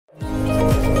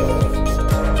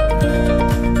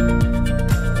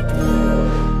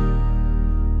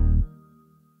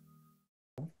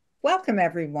welcome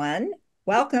everyone.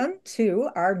 Welcome to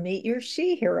our Meet Your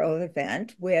sheHero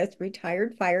event with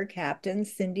retired fire captain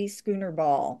Cindie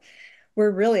Schooner-Ball.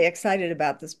 We're really excited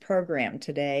about this program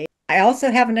today. I also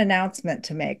have an announcement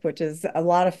to make, which is a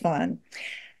lot of fun.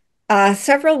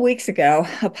 Several weeks ago,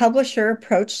 a publisher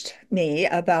approached me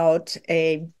about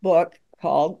a book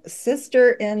called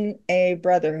Sister in a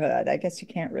Brotherhood. I guess you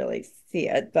can't really see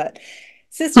it, but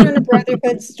Sister in a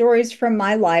Brotherhood, Stories from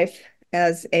My Life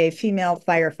as a Female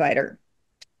Firefighter.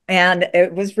 And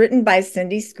it was written by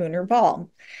Cindie Schooner-Ball.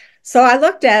 So I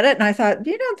looked at it and I thought,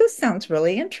 this sounds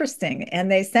really interesting.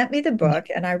 And they sent me the book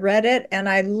and I read it and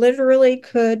I literally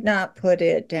could not put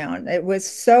it down. It was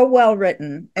so well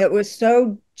written. It was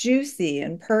so juicy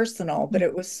and personal, but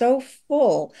it was so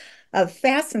full of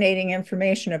fascinating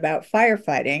information about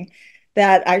firefighting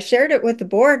that I shared it with the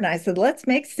board and I said, let's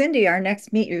make Cindie our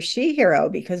next Meet Your sheHero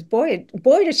because boy,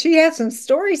 does she have some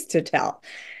stories to tell.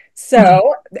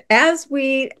 So as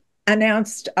we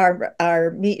announced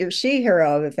our Meet Your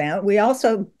sheHero event, we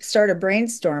also started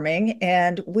brainstorming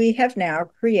and we have now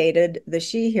created the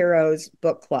sheHeroes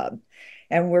book club.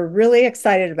 And we're really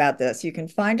excited about this. You can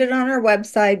find it on our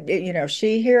website,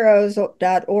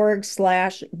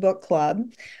 sheheroes.org/book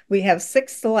club. We have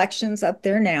 6 selections up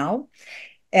there now.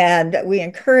 And we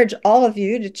encourage all of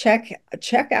you to check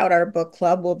out our book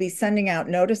club. We'll be sending out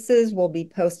notices. We'll be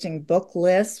posting book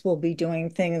lists. We'll be doing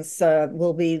things.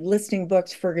 We'll be listing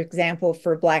books, for example,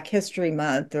 for Black History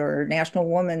Month or National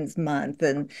Women's Month,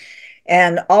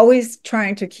 and always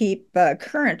trying to keep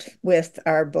current with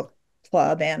our book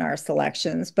club and our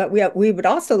selections. But we would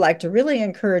also like to really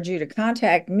encourage you to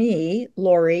contact me,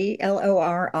 Lori,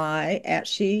 Lori, at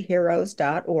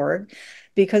sheheroes.org,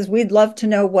 because we'd love to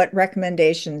know what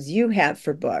recommendations you have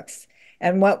for books.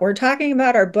 And what we're talking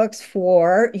about are books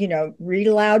for, read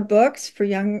aloud books for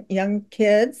young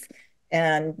kids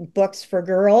and books for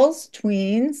girls,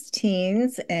 tweens,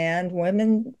 teens, and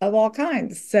women of all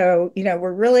kinds. So,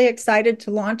 we're really excited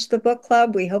to launch the book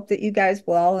club. We hope that you guys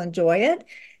will all enjoy it,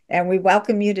 and we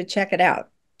welcome you to check it out.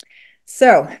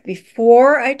 So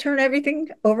before I turn everything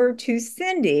over to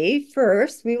Cindie,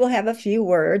 first, we will have a few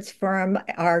words from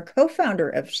our co-founder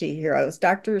of sheHeroes,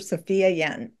 Dr. Sophia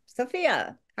Yen.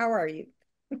 Sophia, how are you?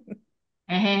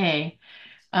 Hey,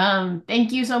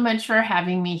 thank you so much for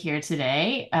having me here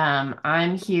today.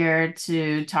 I'm here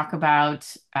to talk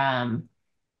about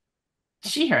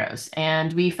sheHeroes,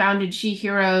 and we founded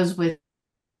sheHeroes with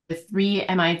 3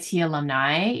 MIT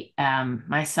alumni,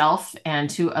 myself and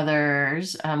 2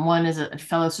 others. One is a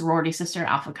fellow sorority sister,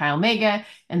 Alpha Chi Omega,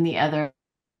 and the other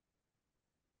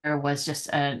was just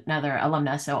another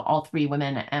alumna, so all 3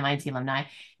 women MIT alumni.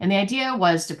 And the idea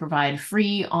was to provide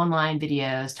free online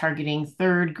videos targeting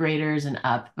 3rd graders and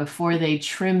up before they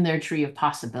trim their tree of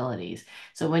possibilities.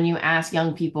 So when you ask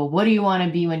young people, what do you want to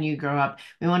be when you grow up?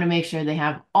 We want to make sure they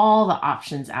have all the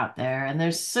options out there. And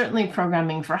there's certainly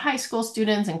programming for high school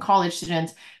students and college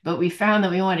students, but we found that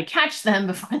we wanted to catch them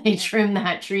before they trim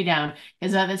that tree down,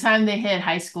 because by the time they hit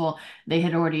high school, they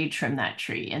had already trimmed that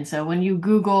tree. And so when you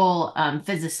Google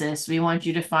physicists, we want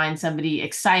you to find somebody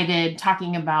excited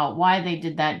talking about why they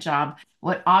did that job,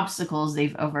 what obstacles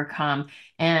they've overcome,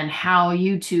 and how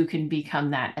you too can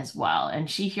become that as well. And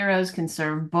sheHeroes can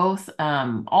serve both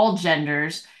all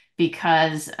genders,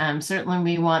 because certainly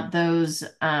we want those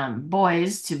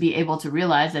boys to be able to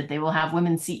realize that they will have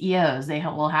women CEOs,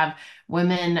 will have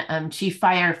women chief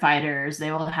firefighters,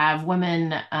 they will have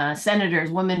women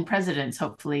senators, women presidents,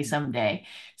 hopefully someday.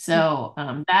 So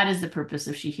that is the purpose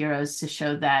of sheHeroes, to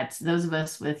show that those of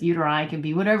us with uteri can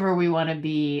be whatever we want to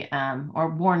be, or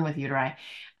born with uteri,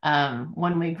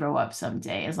 when we grow up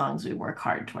someday, as long as we work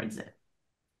hard towards it.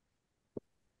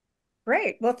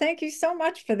 Great. Well, thank you so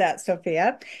much for that,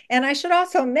 Sophia. And I should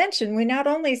also mention, we not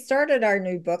only started our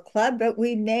new book club, but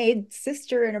we made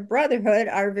Sister in a Brotherhood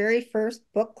our very first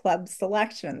book club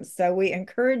selection. So we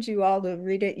encourage you all to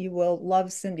read it. You will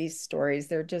love Cindie's stories.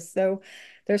 They're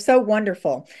so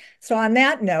wonderful. So on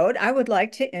that note, I would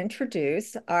like to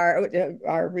introduce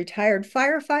our retired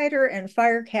firefighter and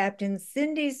fire captain,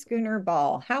 Cindie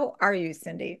Schooner-Ball. How are you,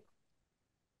 Cindie?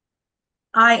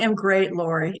 I am great,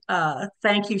 Lori.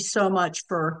 Thank you so much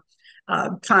for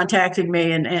contacting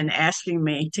me and asking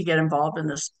me to get involved in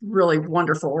this really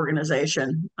wonderful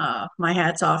organization. My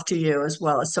hat's off to you, as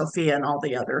well as Sophia and all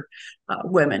the other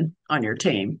women on your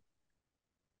team.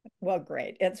 Well,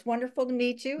 great. It's wonderful to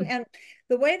meet you. And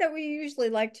the way that we usually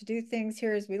like to do things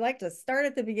here is we like to start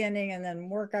at the beginning and then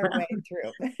work our way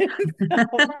through.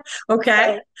 So,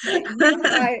 Okay.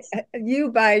 so you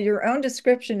by your own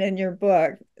description in your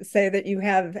book say that you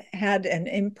have had an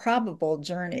improbable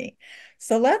journey.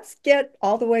 So let's get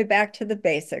all the way back to the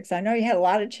basics. I know you had a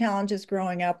lot of challenges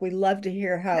growing up. We love to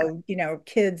hear Yeah. how,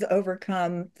 kids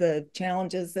overcome the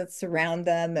challenges that surround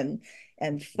them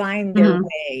and find their Mhm.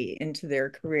 way into their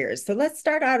careers. So let's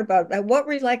start out about what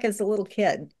were you like as a little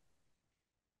kid?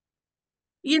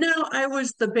 I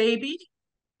was the baby.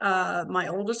 My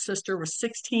oldest sister was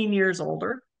 16 years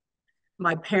older.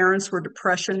 My parents were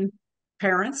Depression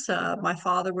parents. My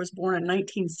father was born in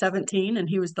 1917, and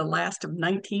he was the last of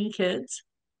 19 kids.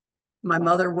 My Wow.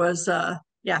 mother was,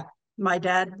 yeah, my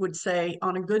dad would say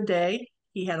on a good day,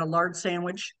 he had a large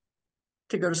sandwich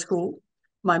to go to school.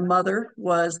 My mother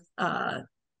was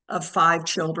of five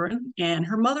children, and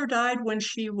her mother died when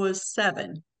she was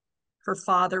seven. Her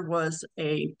father was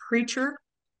a preacher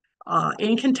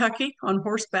in Kentucky on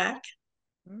horseback,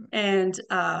 Mm.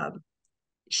 and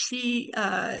she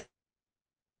uh,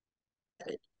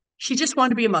 she just wanted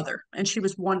to be a mother, and she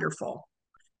was wonderful.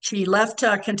 She left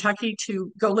Kentucky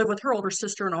to go live with her older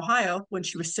sister in Ohio when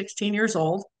she was 16 years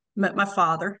old. Met my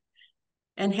father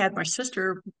and had my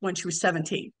sister when she was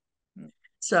 17. Mm.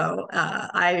 So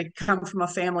I come from a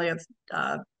family of,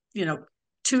 you know,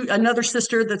 another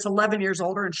sister that's 11 years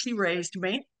older, and she raised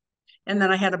me. And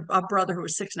then I had a brother who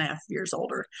was 6.5 years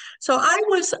older. So I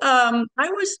was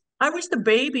the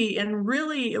baby, and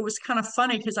really it was kind of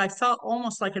funny because I felt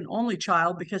almost like an only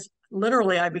child because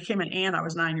literally I became an aunt. I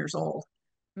was 9 years old.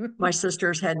 My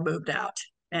sisters had moved out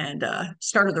and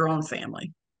started their own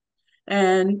family.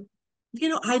 And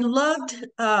I loved.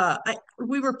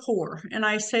 We were poor, and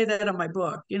I say that in my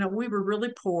book. We were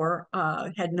really poor.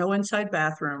 Had no inside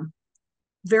bathroom.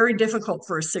 Very difficult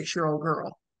for a 6-year-old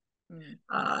girl.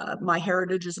 Mm. My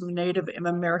heritage is Native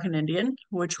American Indian,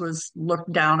 which was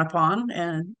looked down upon,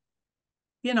 and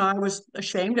I was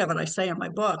ashamed of it. I say in my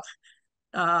book,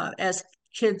 as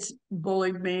kids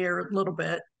bullied me or a little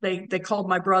bit. They called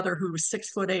my brother, who was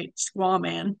 6'8", Squaw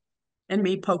Man, and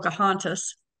me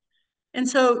Pocahontas. And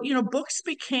so, books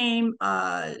became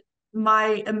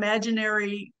my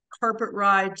imaginary carpet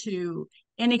ride to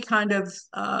any kind of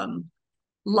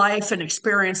life and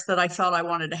experience that I felt I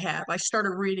wanted to have. I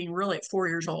started reading really at 4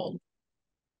 years old,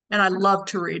 and I loved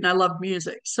to read and I loved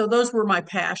music. So those were my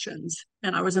passions,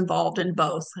 and I was involved in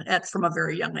both from a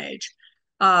very young age.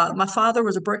 My father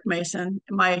was a brick mason.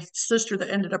 My sister that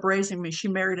ended up raising me, she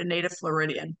married a native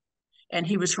Floridian, and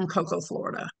he was from Cocoa,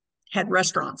 Florida. Had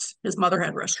restaurants. His mother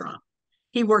had a restaurant.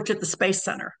 He worked at the Space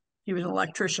Center. He was an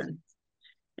electrician.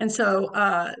 And so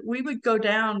we would go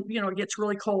down, it gets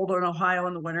really cold in Ohio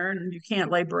in the winter and you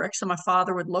can't lay bricks. So my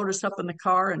father would load us up in the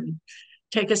car and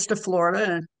take us to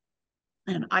Florida.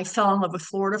 And I fell in love with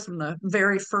Florida from the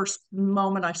very first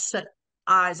moment I set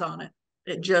eyes on it.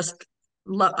 It just,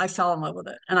 I fell in love with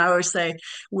it. And I always say,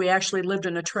 we actually lived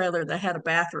in a trailer that had a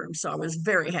bathroom. So I was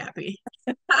very happy.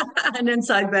 An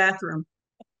inside bathroom.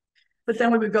 But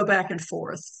then we would go back and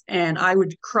forth, and I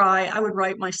would cry. I would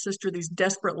write my sister these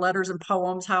desperate letters and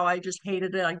poems, how I just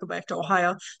hated it. I'd go back to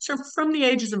Ohio. So from the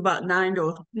ages of about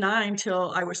 9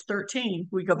 till I was 13,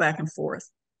 we go back and forth.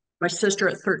 My sister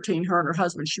at 13, her and her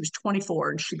husband, she was 24,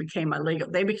 and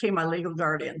they became my legal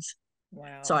guardians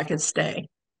so Wow. I could stay.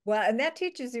 Well, and that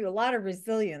teaches you a lot of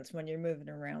resilience when you're moving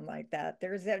around like that.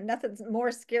 There's nothing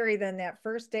more scary than that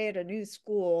first day at a new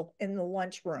school in the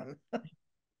lunchroom.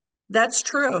 That's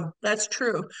true. That's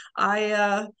true.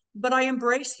 But I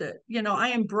embraced it.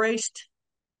 I embraced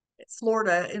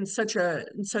Florida in such a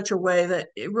way that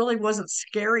it really wasn't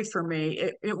scary for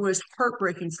me. It was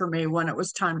heartbreaking for me when it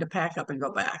was time to pack up and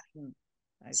go back. Hmm.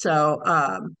 I see.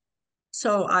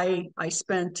 So I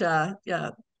spent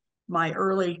my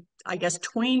early, I guess,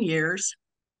 tween years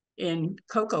in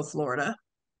Cocoa, Florida,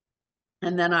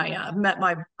 and then I met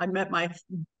my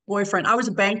boyfriend. I was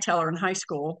a bank teller in high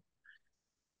school,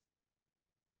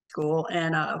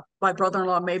 and my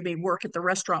brother-in-law made me work at the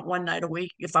restaurant one night a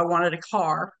week if I wanted a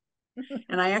car.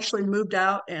 And I actually moved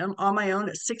out and on my own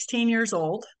at 16 years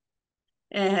old,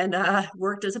 and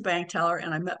worked as a bank teller.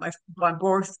 And I met my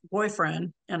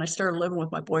boyfriend, and I started living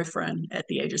with my boyfriend at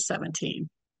the age of 17.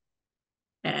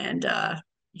 And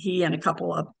he and a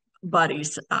couple of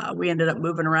buddies, we ended up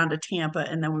moving around to Tampa,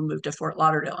 and then we moved to Fort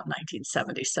Lauderdale in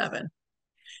 1977.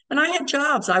 And I had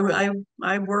jobs.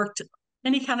 I worked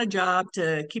any kind of job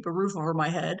to keep a roof over my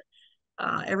head.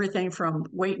 Everything from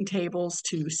waiting tables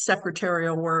to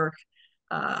secretarial work.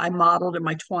 I modeled in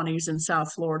my 20s in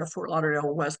South Florida, Fort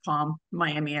Lauderdale, West Palm,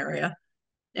 Miami area.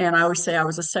 And I always say I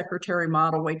was a secretary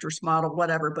model, waitress model,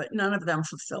 whatever, but none of them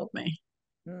fulfilled me.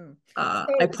 Mm. I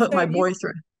So, put so my you boy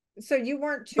through. so you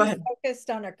weren't Go too ahead. focused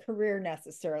on a career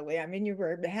necessarily. I mean, you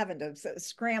were having to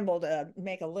scramble to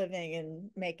make a living and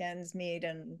make ends meet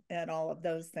and all of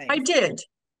those I things. did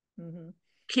Hmm.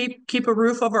 keep a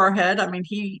roof over our head. I mean,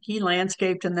 he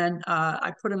landscaped, and then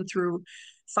I put him through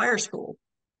fire school.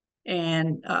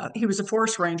 And he was a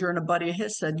forest ranger, and a buddy of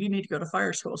his said, "You need to go to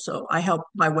fire school." So I helped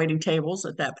by waiting tables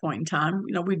at that point in time.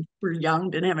 We were young,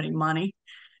 didn't have any money,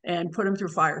 and put him through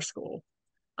fire school.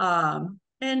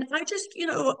 And I just,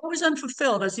 I was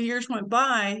unfulfilled as the years went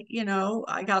by.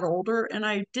 I got older, and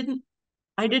I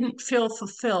didn't feel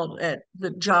fulfilled at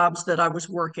the jobs that I was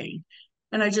working,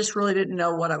 and I just really didn't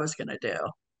know what I was going to do.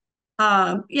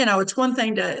 It's one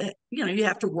thing to, you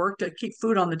have to work to keep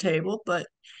food on the table, but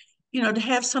to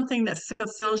have something that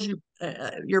fulfills you,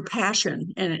 your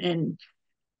passion, and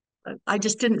I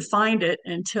just didn't find it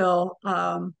until,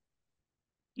 when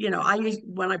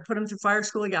I put him through fire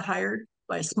school, he got hired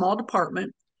by a small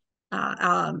department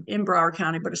in Broward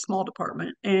County, but a small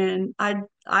department. And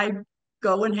I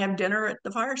go and have dinner at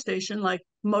the fire station like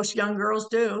most young girls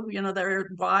do. Their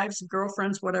wives,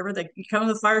 girlfriends, whatever. You come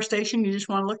to the fire station, you just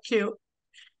want to look cute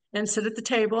and sit at the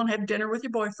table and have dinner with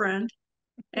your boyfriend.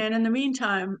 And in the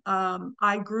meantime,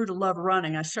 I grew to love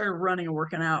running. I started running and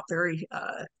working out very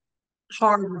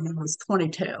hard when I was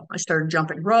 22. I started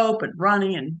jumping rope and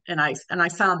running, and I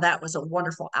found that was a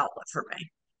wonderful outlet for me.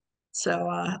 So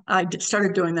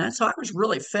started doing that. So I was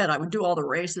really fit. I would do all the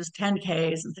races,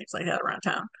 10Ks and things like that around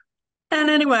town. And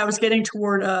anyway, I was getting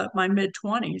toward my mid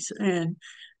 20s, and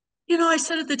I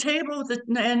sat at the table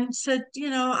and said,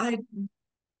 I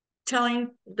telling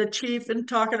the chief and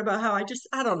talking about how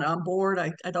I don't know, I'm bored.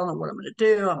 I don't know what I'm going to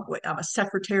do. I'm a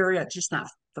secretary. It's just not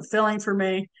fulfilling for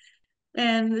me.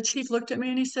 And the chief looked at me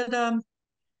and he said,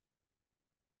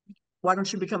 why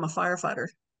don't you become a firefighter?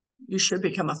 You should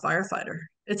become a firefighter.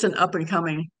 It's an up and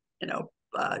coming,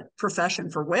 profession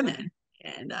for women.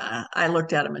 And I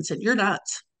looked at him and said, you're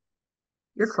nuts.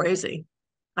 You're crazy.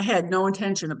 I had no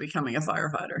intention of becoming a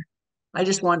firefighter. I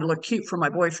just wanted to look cute for my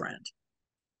boyfriend.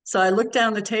 So I looked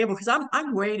down the table because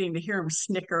I'm waiting to hear him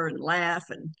snicker and laugh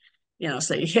and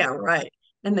say, yeah, right.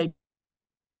 And they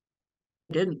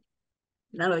didn't.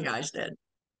 None of the guys did.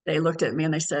 They looked at me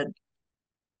and they said,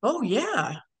 oh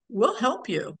yeah, we'll help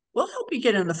you. We'll help you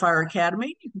get in the fire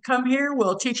academy. You can come here.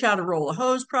 We'll teach you how to roll a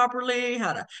hose properly,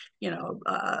 how to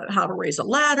raise a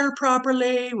ladder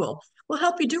properly. We'll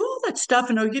help you do all that stuff,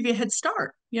 and it'll give you a head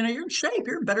start. You're in shape.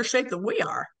 You're in better shape than we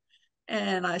are.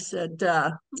 And I said,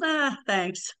 nah,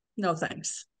 thanks. No,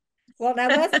 thanks. Well, now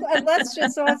let's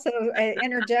just also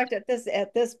interject at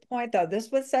this point though.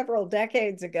 This was several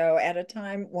decades ago, at a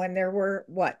time when there were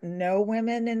what, no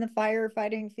women in the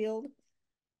firefighting field.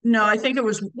 No, I think it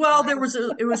was, well, it was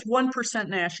 1%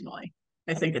 nationally,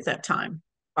 I think at that time,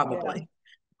 Yeah. probably.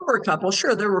 There were a couple.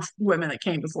 Sure, there were women that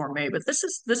came before me, but this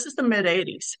is the mid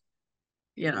 80s,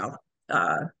 you know,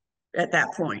 uh, at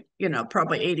that point,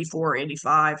 probably 84,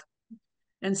 85.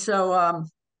 And so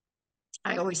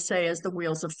I always say as the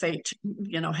wheels of fate,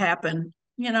 happen,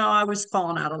 I was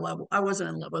falling out of love. I wasn't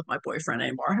in love with my boyfriend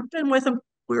anymore. I've been with him.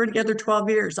 We were together 12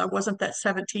 years. I wasn't that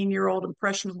 17-year-old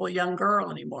impressionable young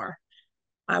girl anymore.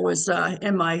 I was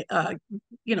in my,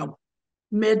 you know,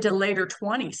 mid to later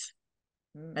 20s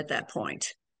Mm. at that point.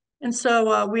 And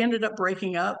so we ended up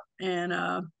breaking up. And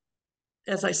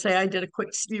as I say,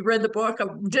 you read the book, I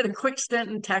did a quick stint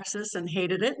in Texas and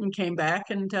hated it and came back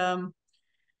and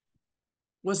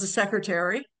was a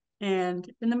secretary. And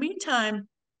in the meantime,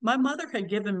 my mother had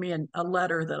given me a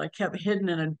letter that I kept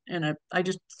hidden I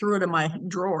just threw it in my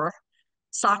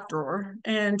sock drawer.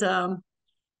 And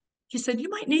he said, you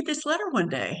might need this letter one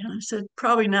day. And I said,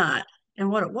 probably not. And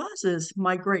what it was is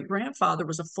my great grandfather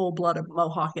was a full-blooded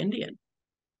Mohawk Indian.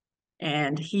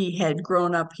 And he had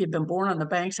grown up, he had been born on the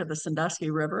banks of the Sandusky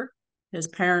River. His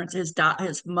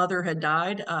mother had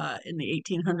died in the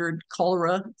 1800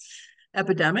 cholera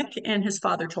epidemic, and his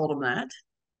father told him that.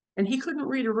 And he couldn't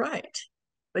read or write,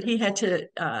 but he had to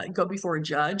go before a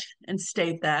judge and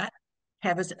state that,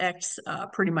 have his ex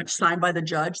pretty much signed by the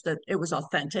judge that it was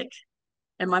authentic.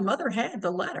 And my mother had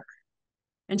the letter,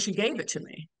 and she gave it to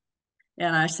me.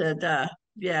 And I said,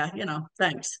 yeah,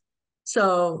 thanks.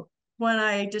 So when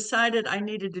I decided I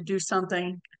needed to do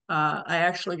something, I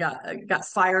actually got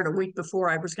fired a week before.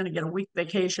 I was going to get a week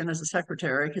vacation as a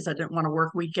secretary because I didn't want to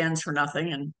work weekends for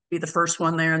nothing and be the first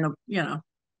one there in the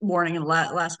morning and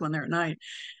last one there at night.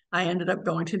 I ended up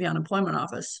going to the unemployment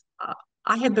office.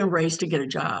 I had been raised to get a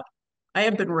job. I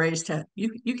had been raised to you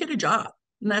get a job,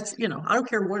 and that's I don't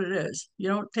care what it is. You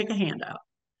don't take a handout.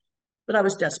 But I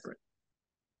was desperate.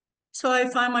 So I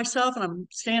find myself and I'm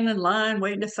standing in line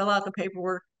waiting to fill out the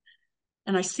paperwork.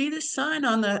 And I see this sign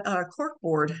on the cork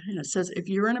board, and it says, if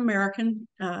you're an American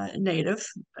Native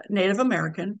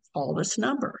American, call this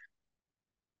number.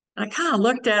 And I kind of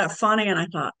looked at it funny and I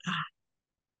thought,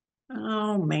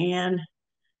 oh man,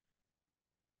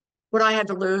 what I had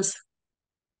to lose.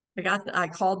 I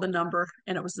called the number,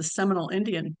 and it was the Seminole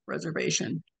Indian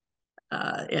Reservation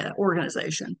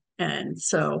organization. And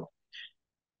so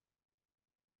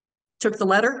took the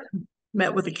letter,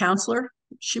 met with the counselor.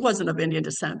 She wasn't of Indian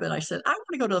descent, but I said, I want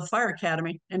to go to the fire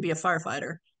academy and be a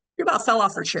firefighter. She about fell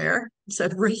off her chair and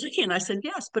said, really? And I said,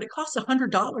 yes, but it costs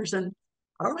 $100, and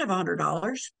I don't have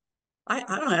 $100. I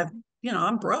don't have,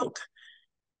 I'm broke.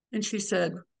 And she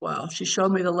said, well, she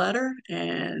showed me the letter,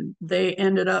 and they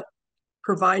ended up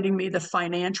providing me the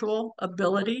financial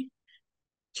ability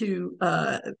to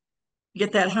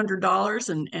get that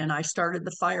 $100, and I started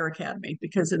the fire academy,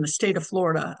 because in the state of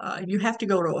Florida, you have to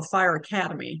go to a fire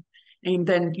academy, and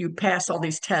then you pass all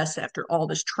these tests after all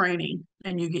this training,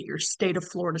 and you get your state of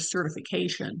Florida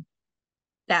certification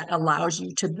that allows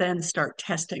you to then start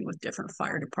testing with different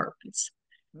fire departments.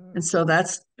 And so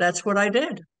that's what I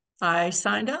did. I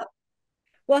signed up.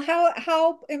 Well,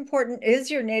 how important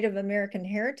is your Native American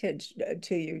heritage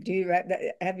to you? Do you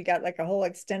have you got like a whole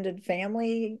extended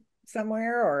family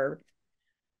somewhere, or?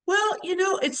 Well,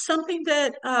 it's something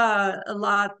that a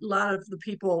lot of the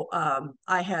people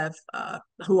I have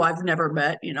who I've never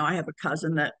met. I have a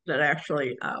cousin that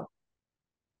actually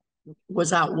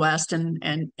was out west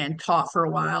and taught for a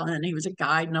while, and he was a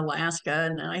guide in Alaska,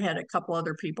 and I had a couple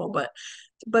other people, but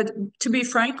to be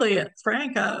frank,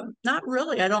 not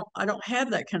really. I don't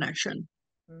have that connection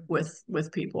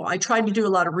with people. I tried to do a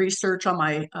lot of research on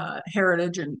my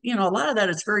heritage, and a lot of that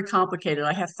is very complicated.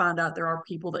 I have found out there are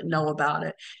people that know about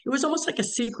it. It was almost like a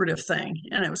secretive thing,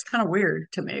 and it was kind of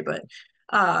weird to me.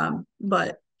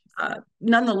 But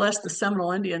nonetheless, the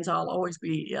Seminole Indians, I'll always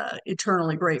be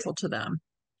eternally grateful to them,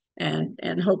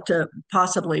 and hope to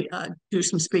possibly do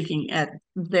some speaking at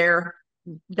their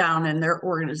down in their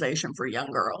organization for young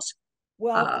girls.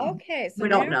 Well, okay, so We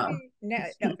don't know.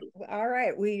 all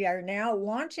right, we are now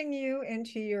launching you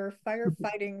into your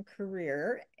firefighting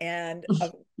career, and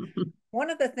one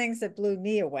of the things that blew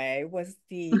me away was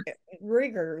the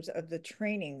rigors of the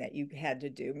training that you had to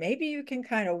do. Maybe you can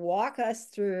kind of walk us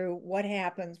through what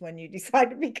happens when you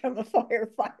decide to become a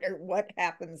firefighter. What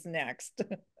happens next?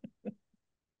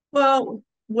 Well,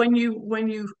 when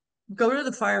you go to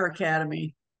the fire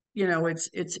academy,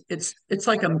 it's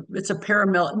like it's a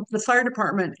paramilitary. The fire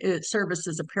department, it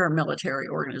services a paramilitary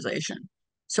organization,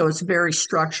 so it's very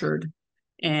structured.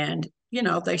 And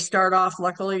they start off.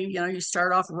 Luckily, you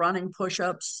start off running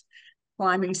push-ups,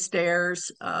 climbing stairs,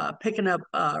 picking up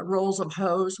rolls of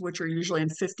hose, which are usually in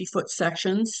 50-foot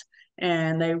sections,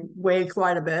 and they weigh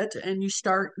quite a bit. And you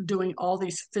start doing all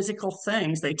these physical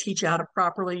things. They teach you how to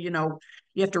properly,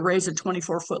 you have to raise a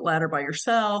 24-foot ladder by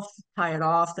yourself, tie it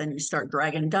off. Then you start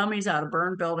dragging dummies out of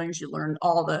burn buildings. You learn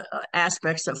all the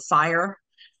aspects of fire,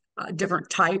 different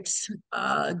types,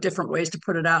 different ways to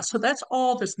put it out. So that's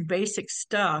all this basic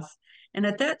stuff. And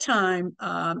at that time,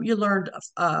 you learned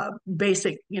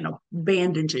basic,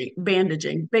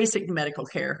 bandaging, basic medical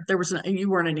care. You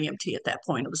weren't an EMT at that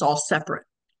point. It was all separate.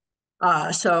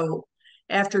 So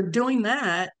after doing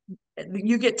that,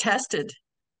 you get tested.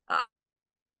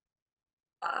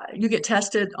 You get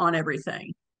tested on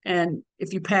everything. And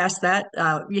if you pass that,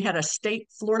 we had a state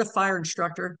Florida fire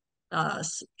instructor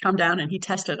come down, and he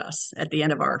tested us at the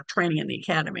end of our training in the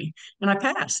academy, and I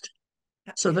passed.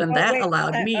 So then Oh, that wait,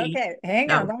 allowed me. okay,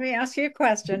 hang on. Let me ask you a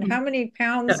question. How many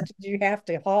pounds Yeah, did you have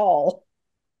to haul?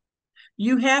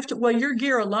 you have to. Well, your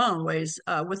gear alone weighs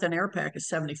with an air pack is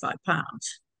 75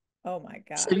 pounds. Oh my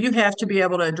So God. you have to be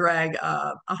able to drag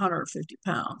 150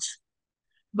 pounds.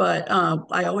 But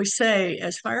I always say,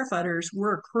 as firefighters,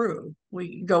 we're a crew.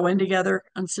 We go in together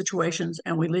on situations,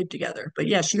 and we leave together. But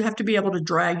yes, you have to be able to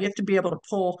drag. You have to be able to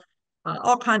pull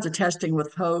all kinds of testing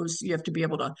with hose. You have to be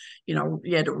able to, you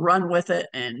had to run with it,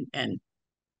 and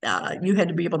you had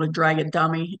to be able to drag a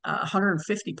dummy,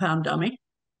 150-pound dummy,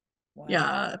 Wow.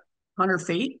 yeah, 100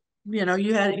 feet.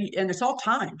 You had, and it's all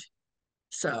timed.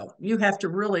 So you have to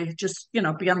really just, be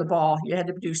on the ball. You had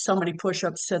to do so many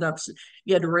push-ups, sit-ups.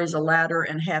 You had to raise a ladder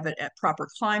and have it at proper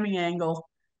climbing angle.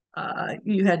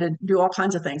 You had to do all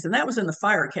kinds of things. And that was in the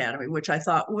fire academy, which I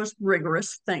thought was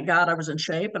rigorous. Thank God I was in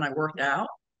shape and I worked out.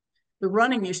 The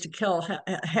running used to kill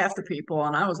half the people.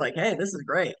 And I was like, hey, this is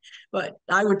great. But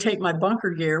I would take my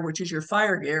bunker gear, which is your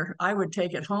fire gear. I would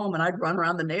take it home, and I'd run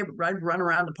around the neighborhood. I'd run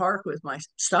around the park with my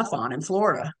stuff on in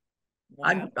Florida.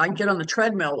 Wow. I'd get on the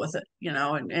treadmill with it,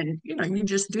 and you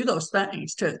just do those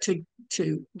things to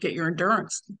to get your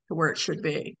endurance to where it should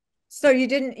be. So you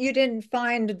didn't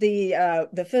find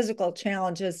the physical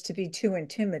challenges to be too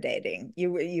intimidating.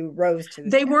 You rose to the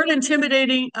They challenge. weren't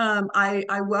intimidating.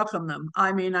 I welcome them.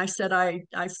 I mean, I said I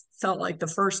felt like the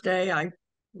first day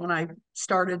when I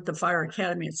started the fire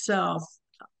academy itself,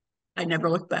 I never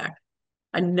looked back.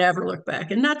 I never looked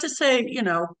back. And not to say,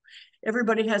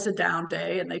 everybody has a down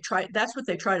day, and that's what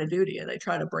they try to do to you. They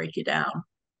try to break you down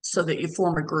so that you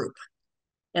form a group.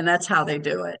 And that's how they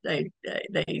do it.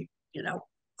 They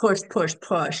push, push,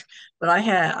 push. But I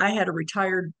had a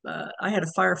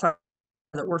firefighter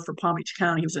that worked for Palm Beach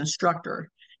County. He was an instructor,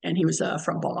 and he was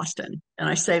from Boston. And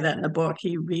I say that in the book.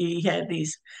 He had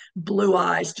these blue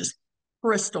eyes, just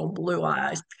crystal blue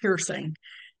eyes, piercing.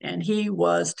 And he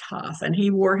was tough. And he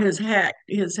wore his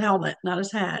helmet, not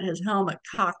his hat, his helmet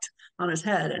cocked on his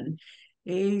head. And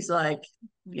he's like,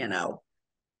 you know,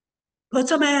 put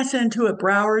some ass into it,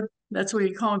 Broward. That's what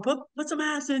you call him. Put some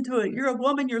ass into it. You're a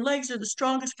woman. Your legs are the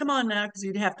strongest. Come on now, because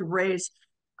you'd have to raise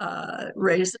a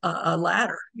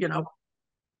ladder,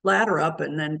 ladder up,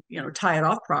 and then tie it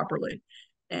off properly.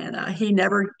 And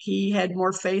he had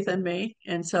more faith in me,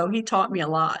 and so he taught me a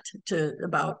lot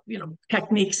about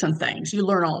techniques and things. You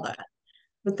learn all that,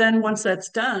 but then once that's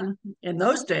done, in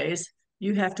those days,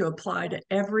 you have to apply to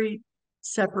every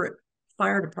separate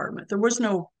fire department. There was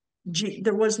no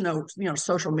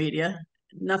social media,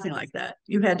 nothing like that.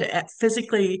 You had to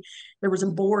physically. There was a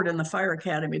board in the fire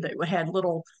academy that had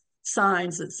little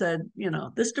signs that said,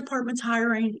 this department's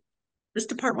hiring, this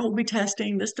department will be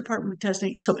testing, this department will be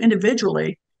testing. So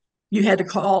individually, you had to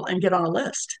call and get on a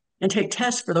list and take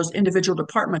tests for those individual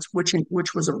departments, which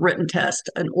was a written test,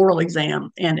 an oral exam,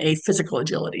 and a physical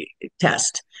agility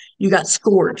test. You got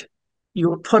scored.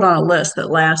 You were put on a list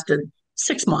that lasted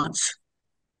 6 months.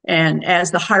 And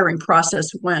as the hiring process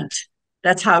went,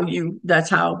 that's how I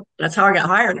got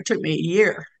hired. It took me a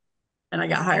year, and I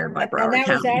got hired by And Broward that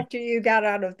was County. after you got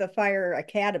out of the fire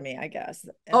academy, I guess.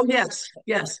 Oh, yes,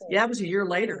 yes. Yeah, it was a year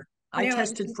later. I Now,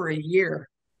 tested for a year.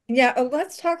 yeah,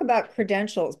 let's talk about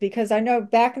credentials, because I know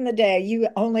back in the day you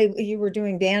were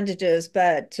doing bandages,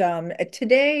 but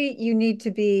today you need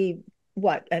to be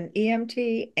what, an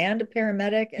EMT and a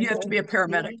paramedic You in have to both be a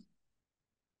paramedic. fields?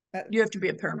 Uh, You have to be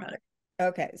a paramedic.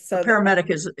 okay, A so paramedic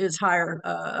is higher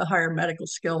a higher medical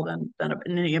skill than an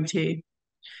EMT.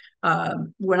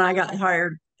 When I got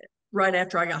hired, right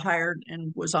after I got hired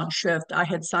and was on shift, I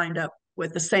had signed up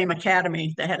with the same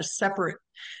academy that had a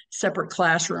separate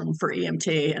classroom for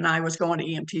EMT, and I was going to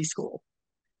EMT school.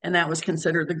 And that was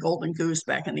considered the golden goose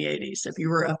back in the 80s. If you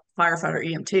were a firefighter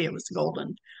EMT, it was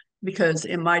golden, because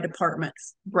in my department,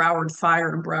 Broward Fire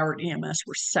and Broward EMS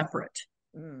were separate.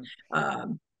 mm.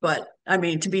 But I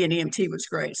mean, to be an EMT was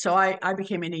great. So I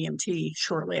became an EMT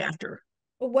shortly after.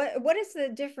 What is the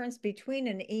difference between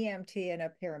an EMT and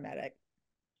a paramedic?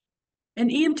 An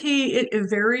EMT, it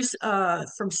varies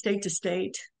from state to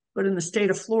state, but in the state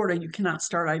of Florida, you cannot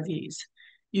start IVs.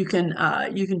 You can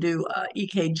do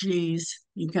EKGs.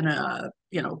 You can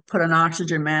put an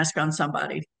oxygen mask on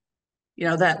somebody.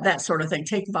 That sort of thing.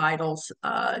 Take vitals,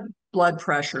 blood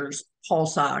pressures,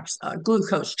 pulse ox,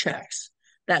 glucose checks,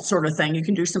 that sort of thing. You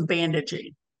can do some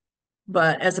bandaging.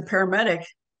 But as a paramedic,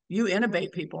 you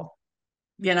intubate people.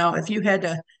 If you had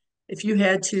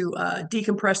to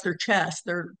decompress their chest,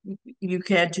 you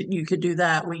could do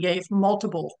that. We gave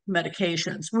multiple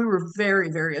medications. We were very,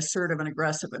 very assertive and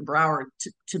aggressive in Broward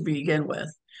to begin with.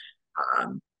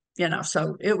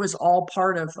 So it was all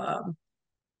part of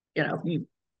you know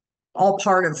all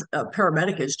part of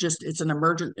paramedic. Is just it's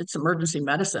emergency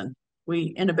medicine.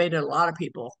 We intubated a lot of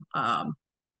people.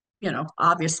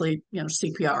 Obviously,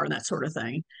 CPR and that sort of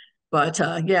thing. But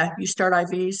yeah, you start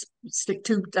IVs, stick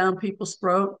tubes down people's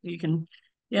throat. You can,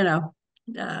 you know,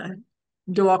 uh,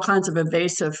 do all kinds of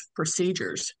invasive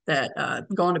procedures that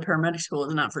going to paramedic school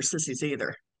is not for sissies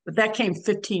either. But that came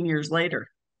 15 years later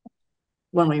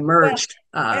when we Well, merged.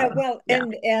 well, Yeah.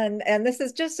 and this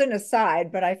is just an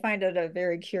aside, but I find it a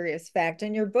very curious fact.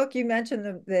 In your book, you mentioned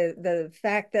the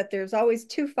fact that there's always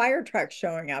two fire trucks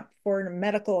showing up for a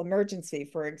medical emergency,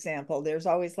 for example. There's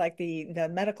always like the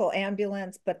medical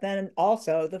ambulance, but then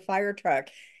also the fire truck.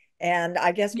 And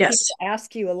I guess people Yes.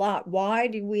 ask you a lot, why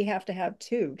do we have to have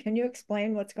two? Can you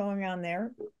explain what's going on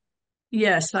there?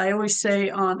 Yes, I always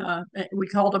say we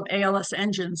call them ALS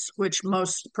engines, which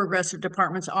most progressive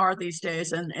departments are these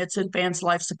days, and it's advanced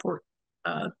life support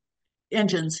uh,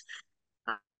 engines.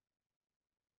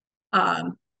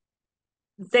 Um,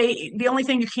 the only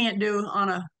thing you can't do on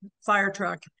a fire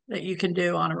truck that you can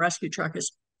do on a rescue truck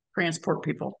is transport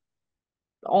people.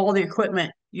 All the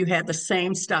equipment, you have the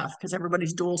same stuff because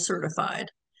everybody's dual certified.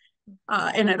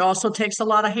 And it also takes a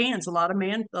lot of hands, a lot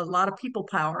of people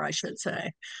power, I should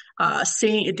say.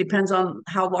 Scene, it depends on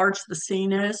how large the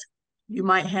scene is. You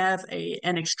might have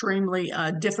an extremely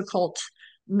difficult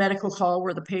medical call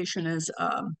where the patient is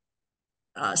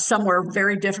somewhere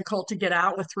very difficult to get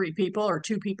out with 3 people or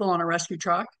 2 people on a rescue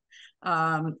truck.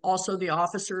 Also, the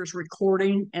officers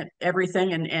recording and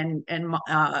everything and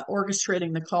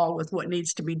orchestrating the call with what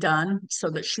needs to be done so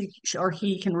that she or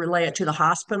he can relay it to the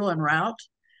hospital en route.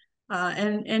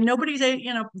 And nobody's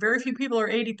very few people are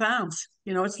 80 pounds.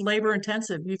 It's labor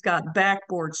intensive. You've got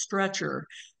backboard, stretcher,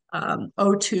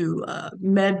 O2,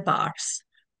 med box.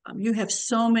 You have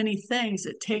so many things.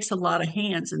 It takes a lot of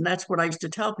hands, and that's what I used to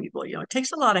tell people. It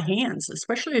takes a lot of hands,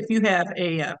 especially if you have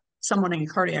someone in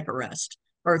cardiac arrest,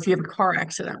 or if you have a car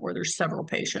accident where there's several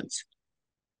patients.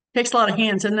 It takes a lot of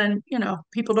hands, and then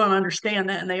people don't understand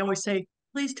that, and they always say,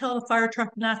 "Please tell the fire truck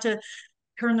not to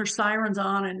turn their sirens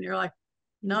on," and you're like,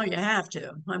 no, you have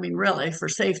to. I mean, really, for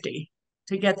safety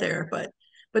to get there. But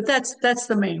that's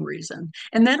the main reason.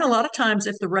 And then a lot of times,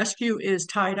 if the rescue is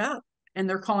tied up and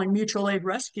they're calling mutual aid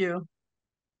rescue,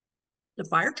 the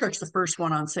fire truck's the first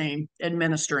one on scene,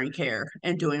 administering care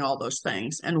and doing all those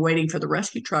things, and waiting for the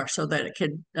rescue truck so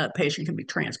that patient can be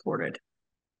transported.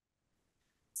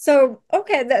 So,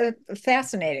 okay,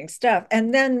 fascinating stuff.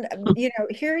 And then,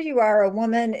 here you are, a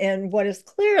woman in what is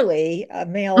clearly a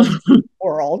male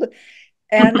world.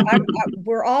 And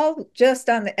we're all just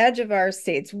on the edge of our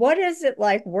seats. What is it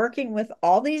like working with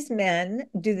all these men?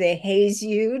 Do they haze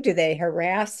you? Do they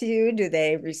harass you? Do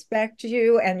they respect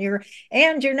you? And you're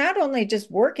not only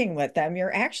just working with them,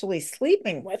 you're actually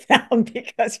sleeping with them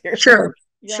because Sure,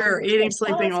 you're on sure, the eating, ship.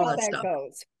 Tell sleeping, us all how that that stuff.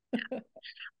 goes.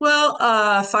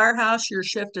 Well, firehouse, your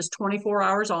shift is 24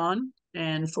 hours on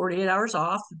and 48 hours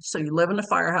off. So you live in a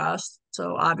firehouse.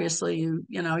 So obviously you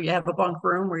have a bunk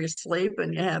room where you sleep,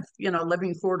 and you have,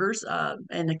 living quarters,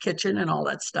 and the kitchen and all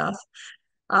that stuff.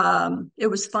 It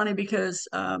was funny because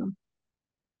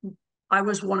I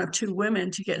was one of 2 women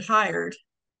to get hired.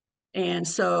 And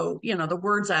so, the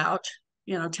word's out,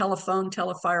 telephone, tell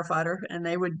a firefighter, and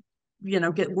they would,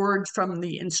 get word from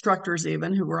the instructors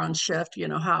even who were on shift,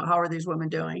 how are these women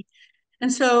doing?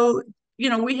 And so,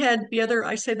 we had the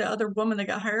other woman that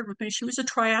got hired with me, she was a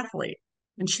triathlete.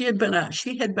 And she had been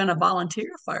a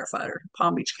volunteer firefighter in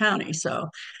Palm Beach County. So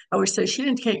I always say she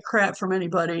didn't take crap from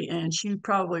anybody, and she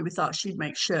probably thought she'd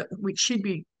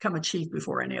become a chief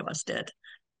before any of us did.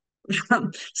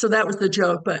 So that was the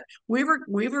joke. But we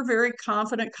were very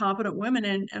confident, competent women,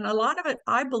 and a lot of it,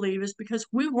 I believe, is because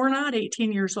we were not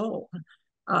 18 years old.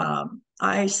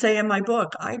 I say in my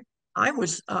book, I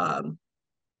was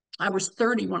I was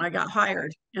 30 when I got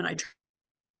hired, and I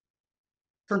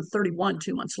turned 31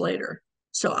 2 months later.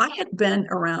 So I had been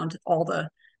around all the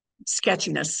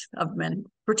sketchiness of men,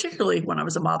 particularly when I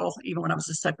was a model, even when I was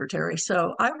a secretary.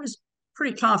 So I was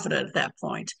pretty confident at that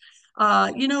point.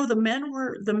 The men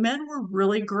were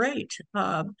really great.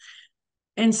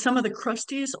 And some of the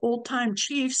crustiest old time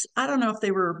chiefs, I don't know if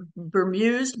they were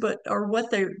bemused, or what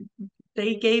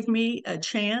they gave me a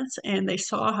chance, and they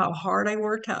saw how hard I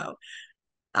worked out.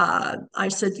 I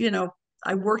said,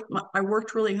 I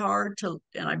worked really hard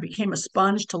and I became a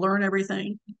sponge to learn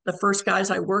everything. The first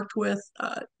guys I worked with,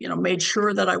 made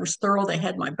sure that I was thorough. They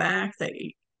had my back.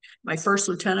 My first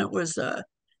lieutenant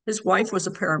his wife was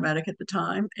a paramedic at the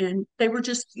time, and they were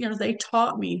just, they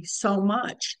taught me so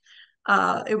much.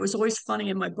 It was always funny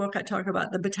in my book. I talk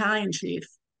about the battalion chief.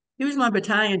 He was my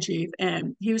battalion chief,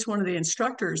 and he was one of the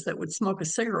instructors that would smoke a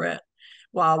cigarette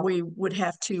while we would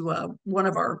have to. One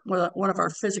of our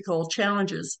physical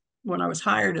challenges when I was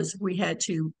hired is we had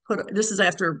to this is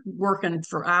after working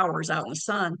for hours out in the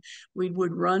sun. We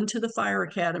would run to the fire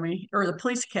academy or the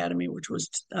police academy, which was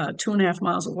 2.5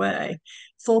 miles away,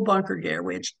 full bunker gear,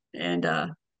 and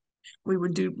we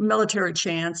would do military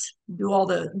chants, do all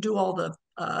the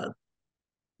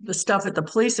stuff at the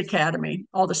police academy,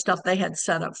 all the stuff they had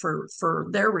set up for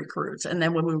their recruits. And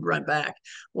then when we would run back,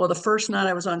 well, the first night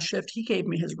I was on shift, he gave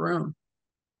me his room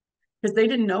because they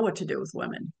didn't know what to do with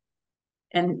women.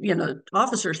 And,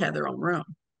 officers have their own room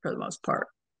for the most part.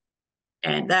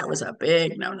 And that was a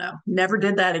big no. Never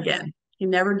did that again. He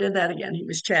never did that again. He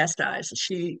was chastised.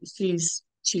 She's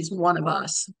one of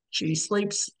us. She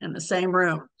sleeps in the same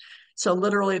room. So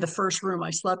literally the first room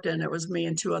I slept in, it was me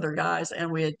and 2 other guys, and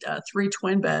we had 3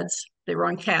 twin beds. They were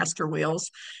on caster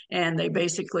wheels, and they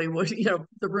basically would, the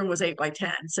room was 8 by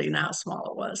 10. So you know how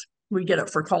small it was. We get up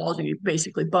for calls, and you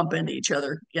basically bump into each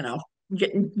other,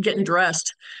 getting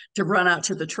dressed to run out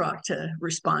to the truck to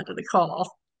respond to the call.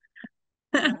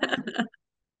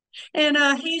 And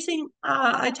hazing,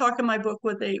 I talk in my book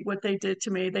what they did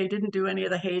to me. They didn't do any of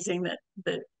the hazing that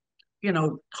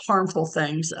harmful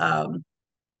things.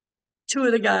 Two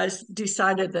of the guys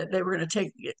decided that they were going to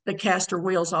take the caster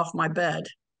wheels off my bed.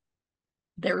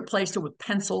 They replaced it with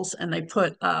pencils, and they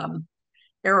put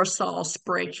aerosol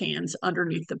spray cans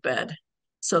underneath the bed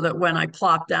so that when I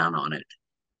plopped down on it,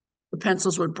 the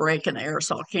pencils would break and the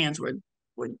aerosol cans would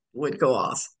go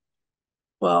off.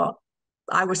 Well,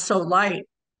 I was so light.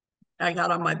 I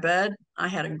got on my bed. I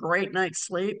had a great night's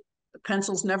sleep. The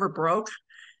pencils never broke.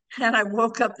 And I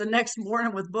woke up the next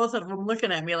morning with both of them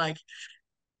looking at me like,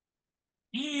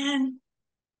 man,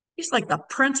 he's like the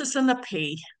princess and the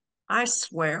pea. I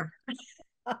swear.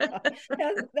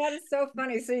 That is so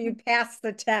funny. So you passed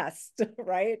the test,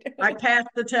 right? I passed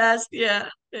the test. Yeah,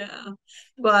 yeah.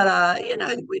 But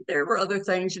there were other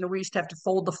things. We used to have to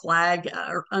fold the flag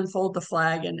or unfold the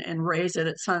flag and raise it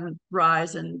at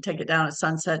sunrise and take it down at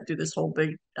sunset. Do this whole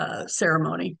big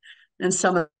ceremony. And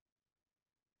some of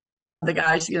the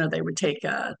guys, they would take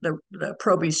the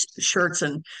Proby shirts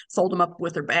and fold them up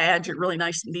with their badge, and really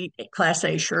nice, neat Class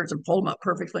A shirts, and fold them up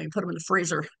perfectly and put them in the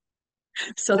freezer,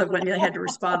 so that when they had to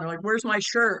respond, they're like, "Where's my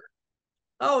shirt?"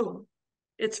 "Oh,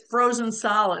 it's frozen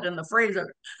solid in the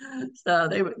freezer." So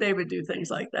they would do things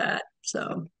like that.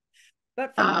 So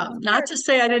But for the most not part, to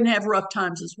say I didn't have rough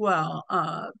times as well,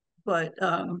 but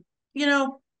you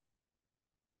know,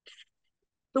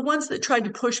 the ones that tried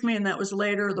to push me, and that was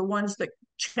later, the ones that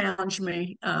challenged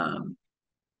me.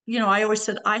 I always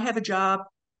said I have a job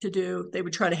to do. They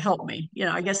would try to help me.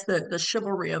 I guess the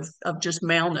chivalry of just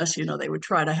maleness. They would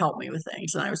try to help me with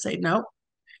things, and I would say, no,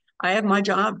 I have my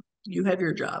job. You have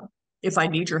your job. If I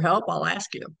need your help, I'll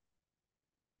ask you.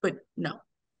 But no.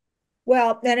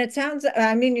 well, then it sounds,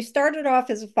 I mean, you started off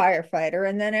as a firefighter,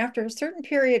 and then after a certain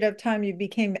period of time, you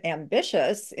became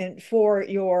ambitious for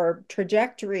your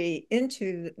trajectory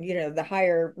into, the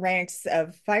higher ranks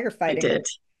of I firefighting. did.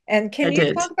 And I can you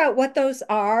did. talk about what those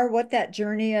are, what that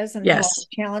journey is, and how Yes.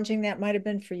 challenging that might have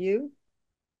been for you?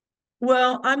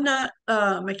 Well, I'm not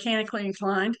mechanically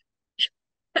inclined.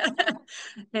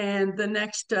 And the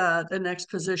next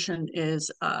position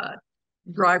is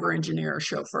driver, engineer, or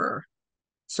chauffeur.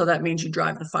 So that means you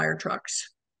drive the fire trucks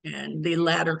and the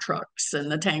ladder trucks and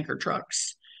the tanker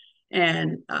trucks.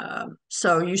 And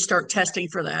so you start testing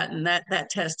for that, and that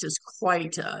test is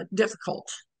quite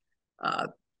difficult. Uh,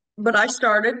 but I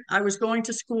was going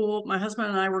to school. My husband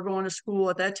and I were going to school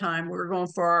at that time. We were going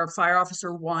for our fire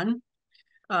officer one,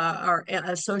 our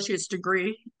associate's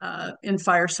degree in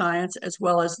fire science, as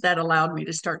well as that allowed me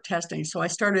to start testing. So I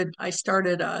started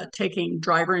taking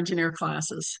driver engineer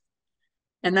classes,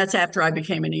 and that's after I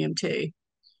became an EMT.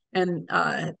 And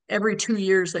every 2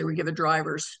 years they would give a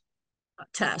driver's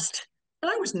test,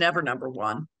 and I was never number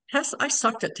one. Tests, I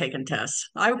sucked at taking tests.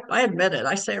 I admit it.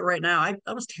 I say it right now.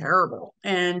 I was terrible,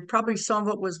 and probably some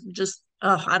of it was just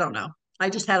I don't know. I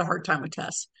just had a hard time with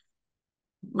tests.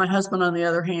 My husband, on the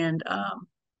other hand,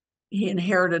 he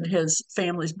inherited his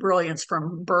family's brilliance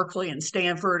from Berkeley and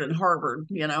Stanford and Harvard,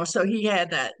 so he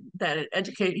had that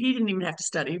educate. He didn't even have to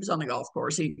study. He was on the golf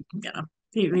course. He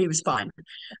was fine.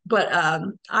 But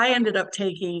I ended up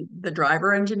taking the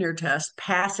driver engineer test,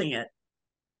 passing it.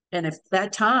 And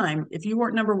if you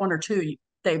weren't number one or two,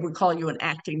 they would call you an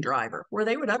acting driver, where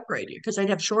they would upgrade you because they'd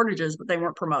have shortages, but they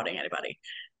weren't promoting anybody.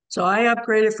 So I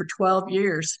upgraded for 12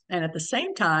 years. And at the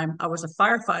same time, I was a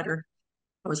firefighter.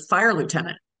 I was a fire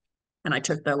lieutenant, and I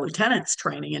took the lieutenant's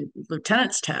training and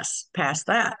lieutenant's tests, passed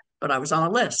that. But I was on a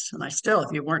list, and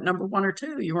if you weren't number one or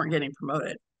two, you weren't getting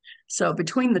promoted. So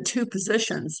between the two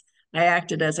positions, I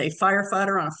acted as a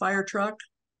firefighter on a fire truck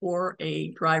or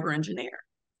a driver engineer.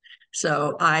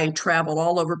 So I traveled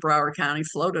all over Broward County,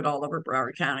 floated all over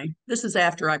Broward County. This is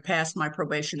after I passed my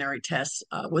probationary tests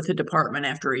with the department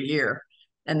after a year.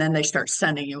 And then they start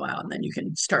sending you out, and then you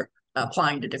can start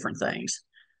applying to different things.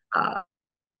 I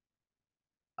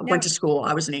went Now, to school.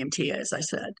 I was an EMT, as I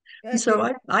said. And so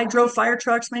did I drove fire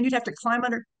trucks. Man, you'd have to climb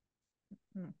under.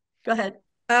 hmm. Go ahead.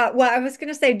 Well, I was going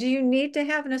to say, do you need to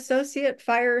have an associate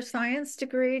fire science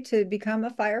degree to become a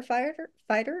fighter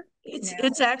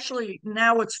It's now? actually,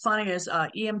 now what's funny is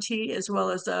EMT as well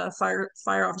as fire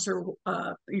officer.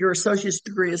 Your associate's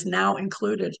degree is now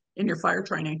included in your fire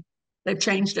training. They've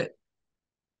changed it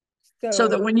so So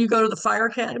that when you go to the fire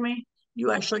academy,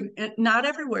 you actually, not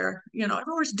everywhere.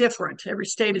 Everywhere's different. Every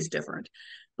state is different,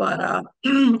 but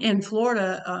in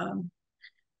Florida,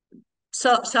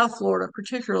 South Florida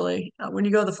particularly, when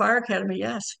you go to the fire academy,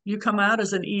 yes, you come out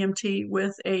as an EMT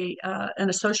with an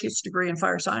associate's degree in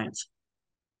fire science,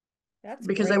 that's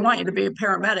because they great. want you to be a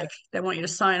paramedic. They want you to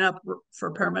sign up for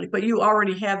a paramedic, but you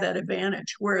already have that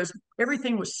advantage. Whereas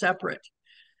everything was separate.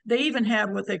 They even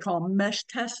have what they call mesh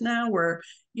tests now, where,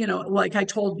 like I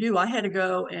told you, I had to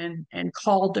go and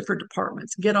call different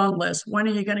departments, get on lists. When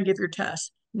are you going to give your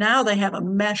test? Now they have a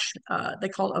mesh, they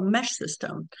call it a mesh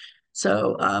system.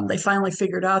 So they finally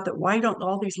figured out that why don't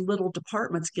all these little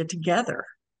departments get together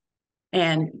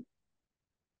and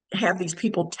have these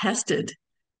people tested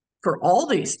for all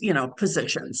these,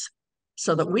 positions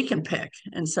so that we can pick.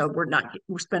 And so we're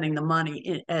spending the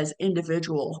money as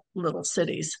individual little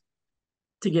cities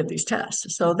to give these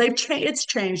tests. So it's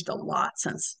changed a lot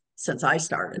since I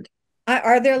started.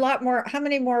 Are there a lot more? How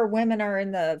many more women are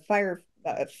in the fire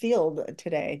field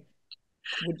today,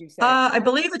 would you say? I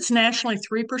believe it's nationally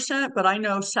 3%, but I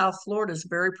know South Florida is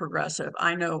very progressive.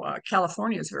 I know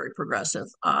California is very progressive.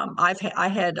 I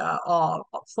had all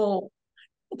full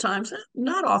times,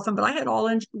 not often, but I had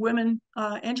all women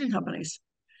engine companies,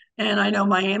 and I know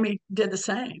Miami did the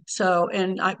same. So,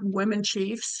 and women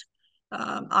chiefs.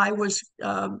 I was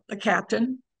a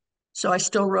captain, so I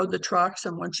still rode the trucks.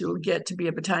 And once you get to be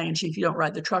a battalion chief, you don't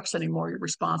ride the trucks anymore. You're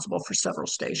responsible for several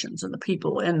stations and the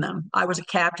people in them. I was a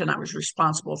captain. I was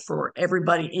responsible for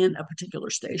everybody in a particular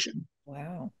station.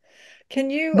 Wow. Can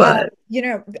you, But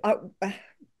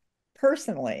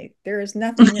personally, there is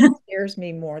nothing that scares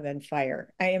me more than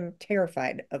fire. I am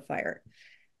terrified of fire.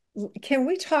 Can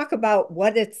we talk about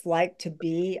what it's like to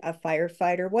be a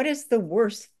firefighter? What is the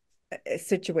worst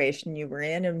situation you were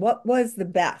in, and what was the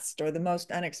best or the most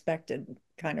unexpected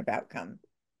kind of outcome?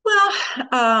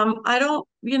 well, I don't,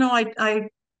 I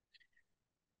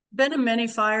been in many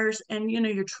fires, and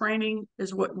your training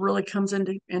is what really comes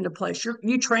into place.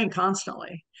 You train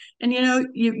constantly, and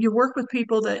you work with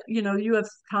people that you have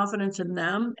confidence in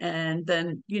them, and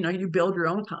then you build your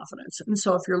own confidence. And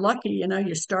so if you're lucky,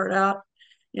 you start out,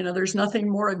 there's nothing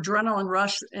more adrenaline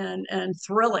rush and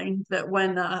thrilling that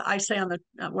when I say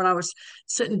when I was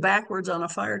sitting backwards on a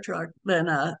fire truck, then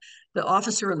the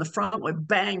officer in the front would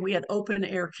bang. We had open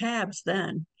air cabs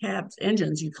then, cabs,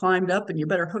 engines. You climbed up and you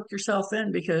better hook yourself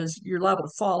in because you're liable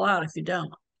to fall out if you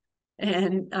don't.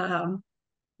 And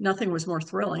nothing was more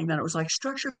thrilling than it was like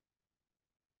structure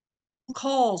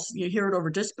calls. You hear it over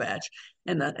dispatch,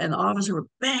 and the officer would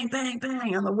bang, bang,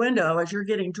 bang on the window as you're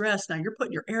getting dressed. Now you're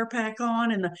putting your air pack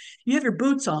on, and you have your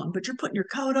boots on, but you're putting your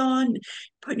coat on,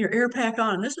 putting your air pack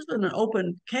on. And this is in an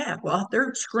open cab. Well,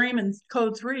 they're screaming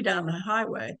code 3 down the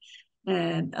highway.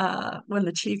 And when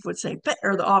the chief would say,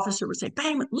 or the officer would say,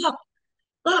 bang, look,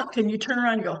 and you turn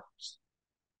around and go,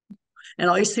 and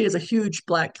all you see is a huge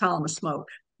black column of smoke,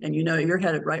 and you're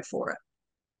headed right for it.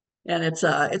 And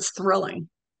it's thrilling.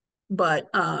 But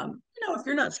if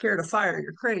you're not scared of fire,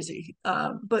 you're crazy.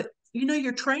 But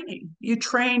you're training. You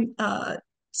train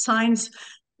signs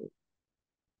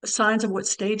of what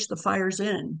stage the fire's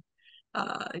in.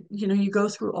 You go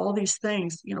through all these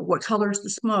things. What color is the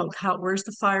smoke? Where's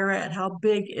the fire at? How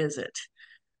big is it?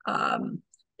 Um,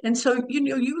 and so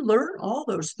you learn all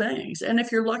those things. And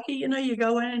if you're lucky, you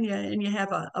go in and you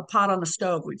have a pot on the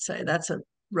stove. We'd say that's a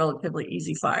relatively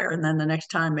easy fire. And then the next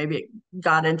time maybe it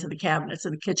got into the cabinets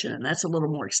in the kitchen, and that's a little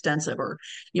more extensive. Or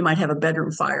you might have a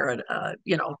bedroom fire,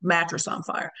 mattress on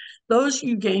fire. Those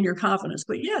you gain your confidence.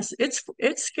 But yes, it's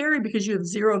scary because you have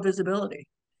zero visibility.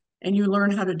 And you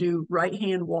learn how to do right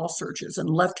hand wall searches and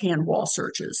left hand wall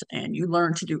searches, and you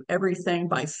learn to do everything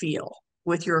by feel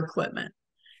with your equipment.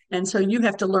 And so you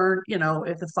have to learn,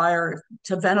 if the fire,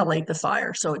 to ventilate the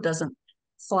fire so it doesn't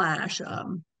flash.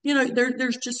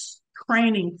 There's just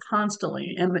training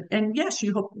constantly. And yes,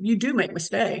 you do make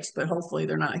mistakes, but hopefully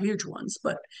they're not huge ones.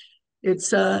 But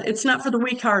it's not for the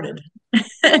weak-hearted.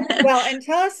 Well, and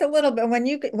tell us a little bit when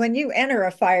you enter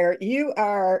a fire, you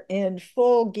are in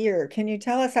full gear. Can you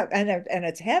tell us how, and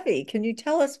it's heavy. Can you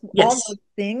tell us all Yes. those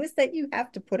things that you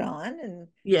have to put on and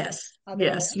Yes, how they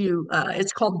yes. work?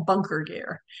 It's called bunker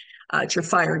gear. It's your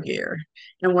fire gear.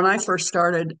 And when I first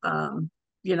started,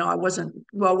 I wasn't,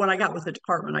 well, when I got with the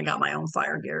department, I got my own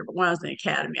fire gear. But when I was in the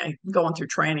academy, going through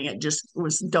training, it just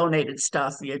was donated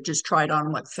stuff. You just tried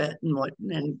on what fit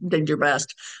and did your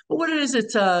best. But what it is,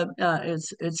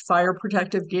 it's fire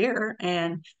protective gear,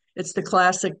 and it's the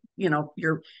classic,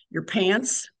 your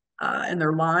pants, and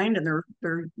they're lined and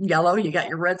they're yellow. You got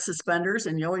your red suspenders,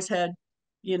 and you always had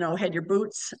your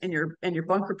boots and your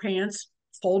bunker pants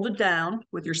folded down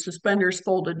with your suspenders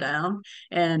folded down.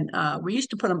 And we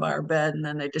used to put them by our bed, and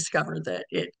then they discovered that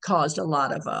it caused a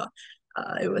lot of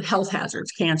it was health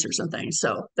hazards, cancers and things.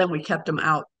 So then we kept them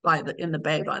out in the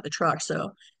bay by the truck.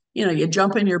 So you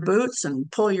jump in your boots and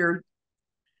pull your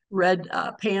red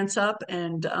pants up,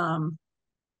 and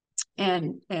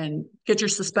get your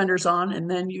suspenders on,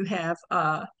 and then you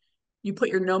put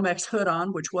your Nomex hood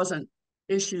on, which wasn't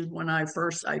issued when I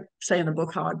say in the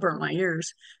book how I burnt my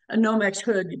ears. A Nomex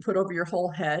hood you put over your whole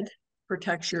head,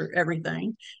 protects your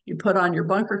everything. You put on your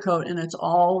bunker coat, and it's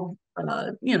all,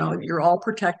 you're all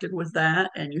protected with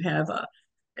that, and you have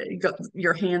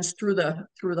your hands through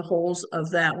the holes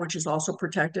of that, which is also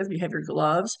protective. You have your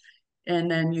gloves, and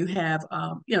then you have,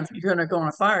 if you're going to go on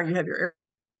a fire, you have your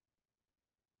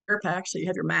air pack, so you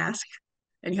have your mask,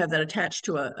 and you have that attached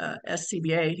to a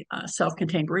SCBA,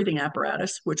 self-contained breathing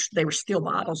apparatus, which they were steel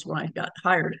bottles when I got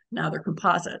hired. Now they're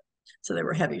composite, so they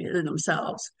were heavy in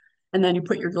themselves. And then you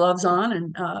put your gloves on,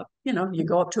 and you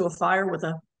go up to a fire with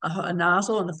a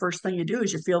nozzle, and the first thing you do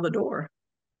is you feel the door.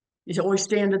 You always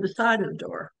stand to the side of the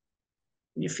door.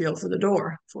 And you feel for the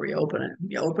door before you open it.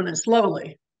 You open it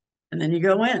slowly, and then you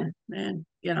go in and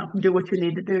do what you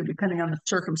need to do depending on the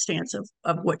circumstance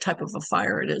of what type of a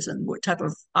fire it is and what type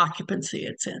of occupancy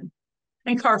it's in,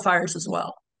 and car fires as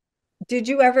well. Did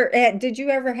you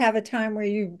ever have a time where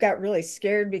you got really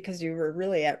scared because you were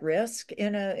really at risk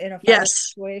in a fire Yes.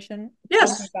 situation? Tell me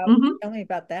Yes. about Mm-hmm. tell me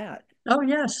about that. Oh,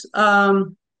 yes.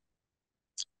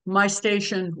 My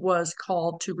station was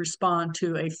called to respond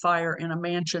to a fire in a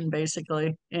mansion,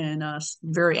 basically in a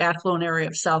very affluent area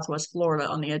of Southwest Florida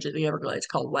on the edge of the Everglades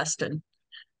called Weston.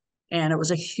 And it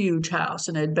was a huge house,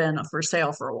 and it had been for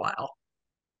sale for a while.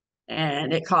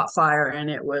 And it caught fire, and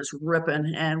it was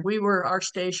ripping. And our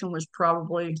station was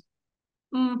probably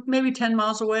maybe 10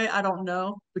 miles away. I don't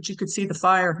know, but you could see the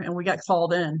fire, and we got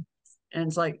called in. And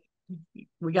it's like,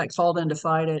 we got called in to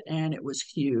fight it, and it was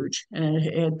huge, and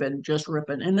it had been just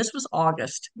ripping. And this was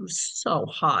August. It was so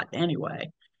hot anyway.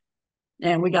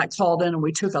 And we got called in, and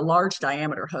we took a large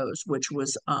diameter hose, which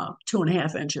was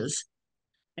 2.5 inches.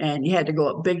 And you had to go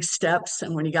up big steps.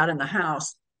 And when you got in the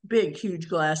house, big, huge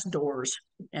glass doors.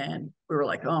 And we were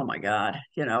like, oh my God,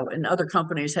 and other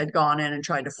companies had gone in and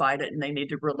tried to fight it, and they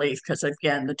needed relief because,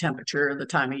 again, the temperature, the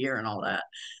time of year, and all that.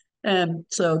 And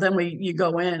so then you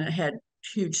go in, and it had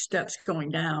huge steps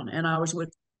going down. And I was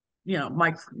with,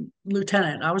 my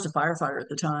lieutenant. I was a firefighter at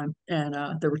the time. And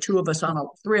there were three of us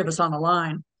on the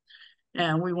line.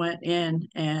 And we went in,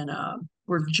 and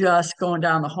we're just going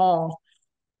down the hall.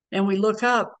 And we look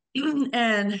up,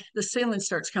 and the ceiling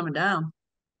starts coming down.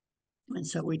 And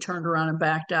so we turned around and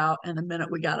backed out. And the minute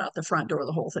we got out the front door,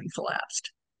 the whole thing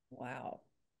collapsed. Wow.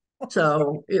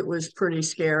 So it was pretty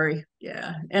scary.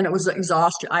 Yeah. And it was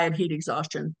exhaustion. I had heat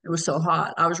exhaustion. It was so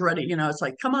hot. I was ready. It's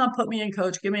like, come on, put me in,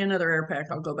 coach. Give me another air pack.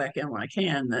 I'll go back in when I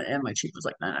can. And my chief was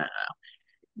like, no, no, no.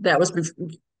 That was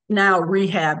now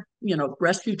rehab,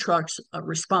 rescue trucks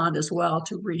respond as well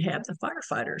to rehab the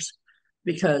firefighters,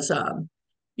 because, a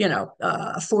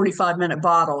 45-minute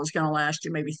bottle is going to last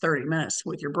you maybe 30 minutes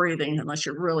with your breathing, unless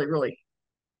you're really, really,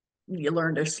 you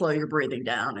learn to slow your breathing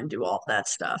down and do all that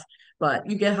stuff. But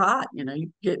you get hot,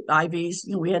 you get IVs.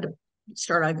 We had to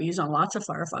start IVs on lots of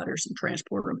firefighters and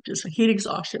transport them, just heat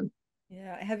exhaustion.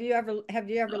 Yeah. Have you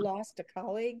ever lost a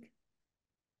colleague?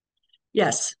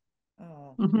 Yes.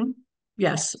 Oh. Mm-hmm.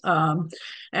 Yes.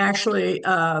 Actually,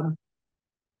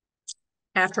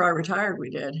 after I retired, we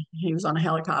did. He was on a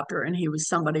helicopter, and he was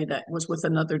somebody that was with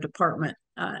another department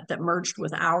that merged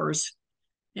with ours,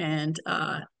 and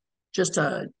just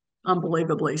a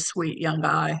unbelievably sweet young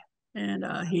guy. And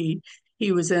he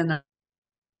was in.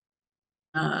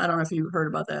 I don't know if you heard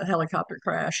about the helicopter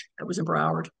crash that was in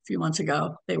Broward a few months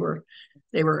ago. They were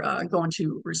going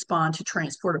to respond to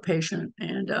transport a patient,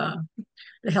 and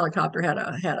the helicopter had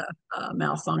a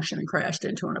malfunction and crashed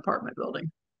into an apartment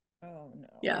building. Oh no.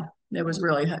 Yeah, it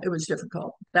was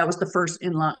difficult. That was the first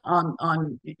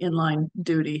inline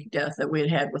duty death that we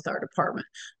had with our department.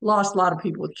 Lost a lot of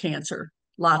people with cancer,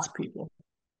 lots of people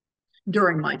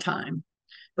during my time,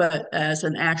 but as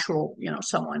an actual,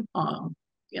 someone,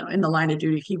 in the line of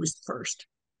duty, he was the first.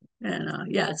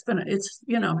 And yeah,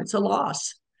 it's a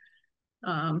loss.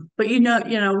 But you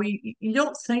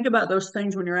don't think about those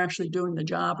things when you're actually doing the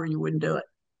job, or you wouldn't do it.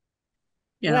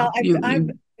 Well, You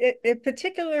it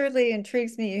particularly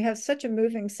intrigues me. You have such a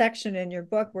moving section in your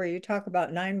book where you talk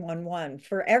about 911.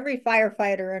 For every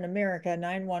firefighter in America,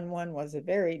 911 was a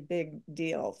very big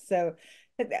deal. So,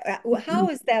 how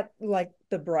is that like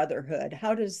the Brotherhood?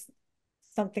 How does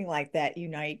something like that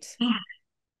unite?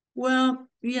 well,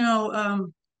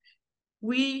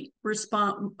 we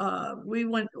respond.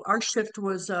 Our shift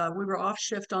was, we were off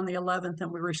shift on the 11th,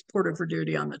 and we reported for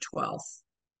duty on the 12th,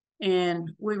 and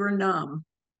we were numb.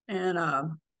 And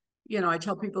I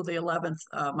tell people the 11th,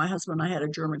 my husband and I had a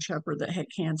German Shepherd that had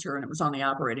cancer, and it was on the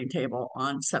operating table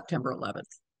on September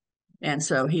 11th. And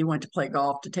so he went to play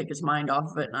golf to take his mind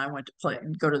off of it, and I went to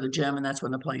go to the gym, and that's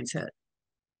when the planes hit.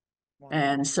 Wow.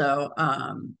 And so,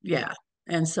 yeah,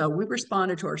 And so we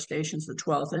responded to our stations the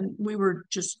 12th, and we were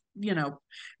just,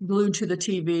 glued to the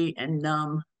TV and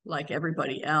numb like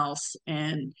everybody else.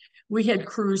 And we had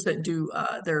crews that do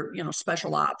their,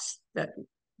 special ops that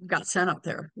got sent up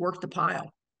there, worked the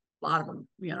pile, a lot of them,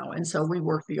 and so we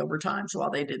worked the overtimes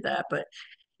while they did that. But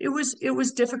it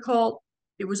was difficult.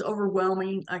 It was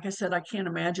overwhelming. Like I said, I can't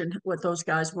imagine what those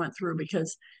guys went through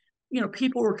because,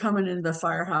 people were coming into the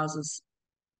firehouses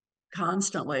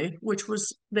constantly, which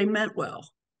was, they meant well,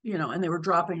 and they were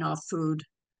dropping off food,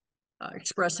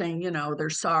 expressing, their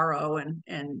sorrow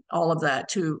and all of that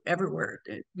to everywhere.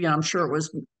 I'm sure it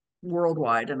was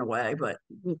worldwide in a way, but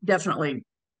definitely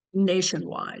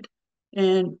nationwide.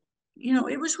 And,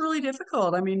 it was really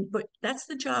difficult. I mean, but that's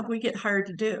the job we get hired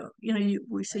to do.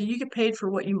 We say you get paid for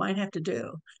what you might have to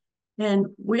do. And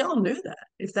we all knew that.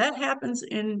 If that happens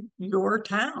in your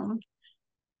town,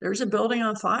 there's a building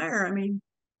on fire. I mean,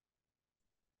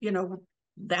 you know,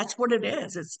 that's what it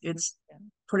is. It's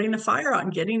putting the fire out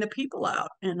and getting the people out,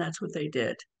 and that's what they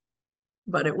did.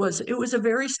 But it was a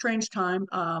very strange time.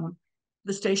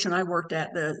 The station I worked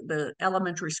at, the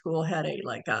elementary school had a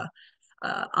like a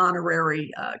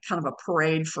honorary kind of a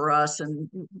parade for us, and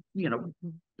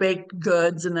baked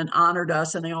goods, and then honored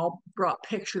us, and they all brought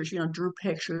pictures, drew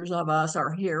pictures of us,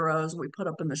 our heroes. We put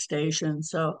up in the station,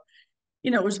 so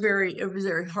it was very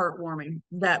heartwarming,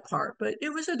 that part, but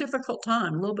it was a difficult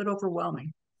time, a little bit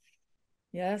overwhelming.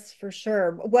 Yes, for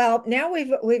sure. Well, now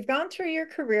we've gone through your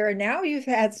career and now you've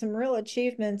had some real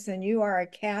achievements and you are a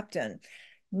captain.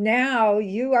 Now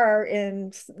you are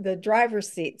in the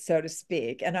driver's seat, so to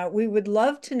speak. And we would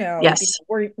love to know, Yes.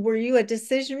 were you a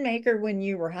decision maker when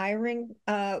you were hiring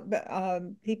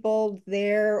people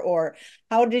there, or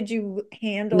how did you No.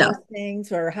 handle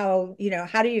things, or how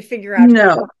do you figure out who's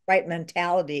the No. right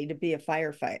mentality to be a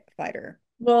firefighter?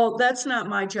 Well, that's not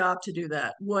my job to do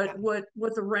that. What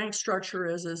the rank structure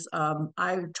is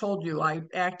I told you I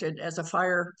acted as a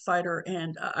firefighter,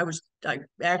 and I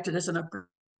acted as an upgrade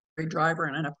driver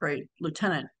and an upgrade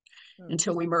lieutenant Hmm.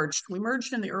 until we merged. We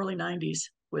merged in the early 90s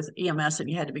with EMS, and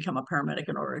you had to become a paramedic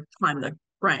in order to climb the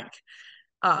rank.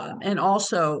 And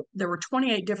also, there were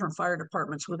 28 different fire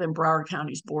departments within Broward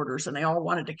County's borders, and they all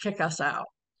wanted to kick us out.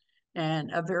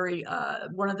 And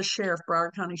one of the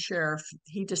Broward County sheriff,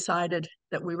 he decided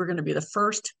that we were going to be the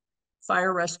first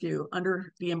fire rescue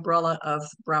under the umbrella of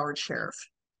Broward Sheriff.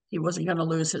 He wasn't going to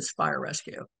lose his fire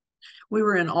rescue. We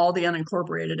were in all the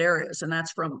unincorporated areas, and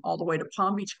that's from all the way to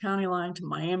Palm Beach County line to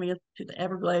Miami to the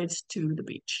Everglades to the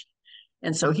beach.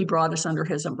 And so he brought us under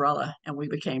his umbrella, and we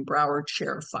became Broward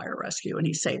Sheriff Fire Rescue, and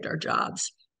he saved our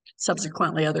jobs.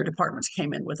 Subsequently, other departments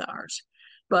came in with ours.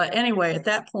 But anyway, at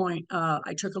that point,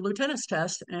 I took a lieutenant's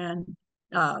test, and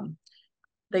um,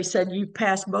 they said, you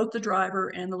passed both the driver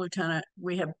and the lieutenant.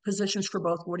 We have positions for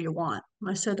both. What do you want? And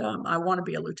I said, I want to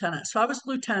be a lieutenant. So I was a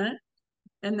lieutenant,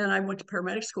 and then I went to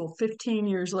paramedic school 15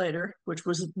 years later, which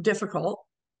was difficult,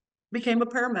 became a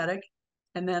paramedic,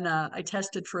 and then I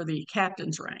tested for the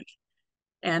captain's rank.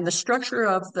 And the structure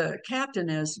of the captain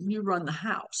is you run the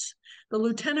house. The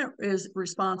lieutenant is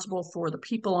responsible for the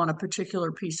people on a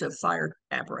particular piece of fire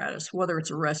apparatus, whether it's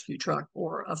a rescue truck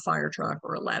or a fire truck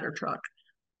or a ladder truck.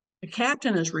 The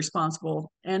captain is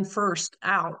responsible and first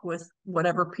out with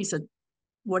whatever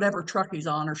truck he's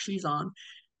on or she's on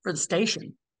for the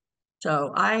station.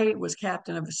 So I was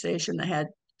captain of a station that had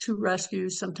 2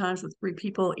 rescues, sometimes with 3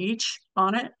 people each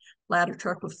on it, ladder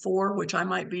truck with 4, which I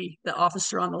might be the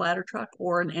officer on the ladder truck,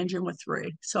 or an engine with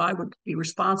 3. So I would be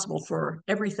responsible for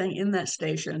everything in that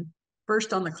station,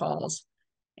 first on the calls.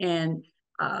 And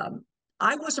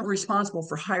I wasn't responsible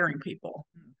for hiring people.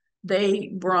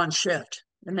 They were on shift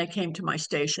and they came to my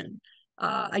station.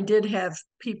 I did have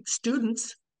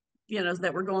students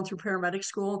that were going through paramedic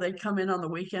school. They'd come in on the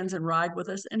weekends and ride with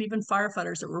us. And even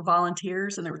firefighters that were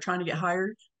volunteers and they were trying to get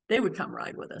hired, they would come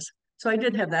ride with us. So I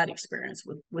did have that experience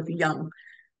with young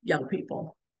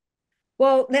people.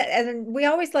 Well, and we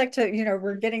always like to,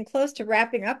 we're getting close to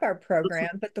wrapping up our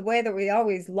program, but the way that we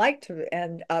always like to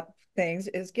end up things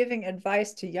is giving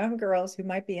advice to young girls who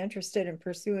might be interested in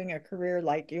pursuing a career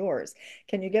like yours.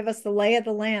 Can you give us the lay of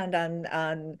the land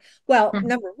well,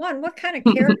 number one, what kind of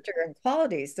character and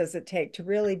qualities does it take to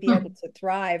really be able to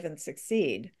thrive and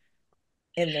succeed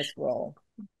in this role?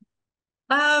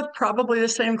 Probably the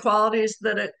same qualities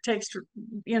that it takes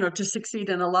to succeed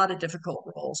in a lot of difficult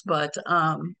roles, but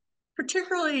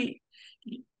particularly,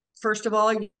 first of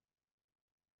all,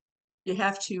 you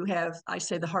have to have, I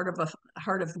say, the heart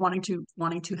of wanting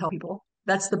to help people.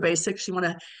 That's the basics. You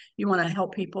want to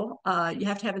help people. You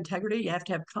have to have integrity. You have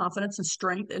to have confidence and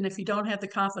strength. And if you don't have the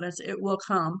confidence, it will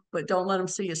come. But don't let them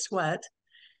see you sweat,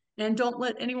 and don't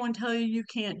let anyone tell you you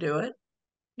can't do it.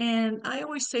 And I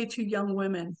always say to young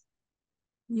women,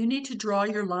 you need to draw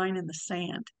your line in the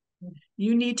sand.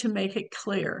 You need to make it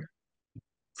clear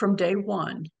from day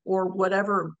one or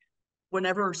whatever,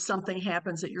 whenever something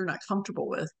happens that you're not comfortable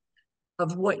with,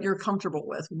 of what you're comfortable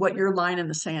with, what your line in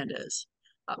the sand is,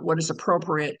 what is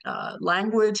appropriate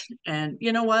language. And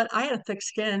you know what? I had a thick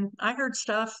skin. I heard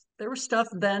stuff. There was stuff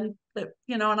then that,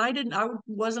 and I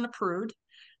wasn't a prude,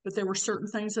 but there were certain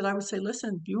things that I would say,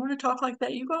 listen, do you want to talk like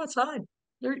that? You go outside.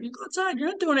 You go outside. You're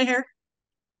not doing it here.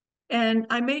 And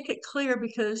I make it clear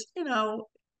because,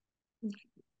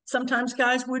 sometimes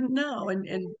guys wouldn't know. And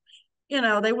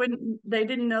they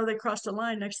didn't know they crossed the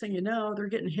line. Next thing you know, they're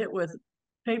getting hit with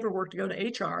paperwork to go to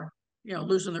HR,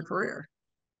 losing their career.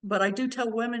 But I do tell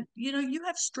women, you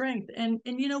have strength, and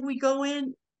we go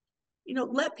in,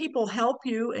 let people help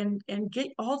you and get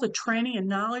all the training and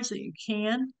knowledge that you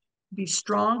can. Be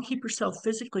strong, keep yourself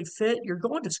physically fit. You're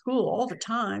going to school all the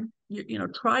time.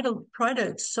 Try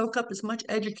to soak up as much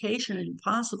education as you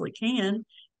possibly can.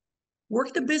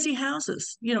 Work the busy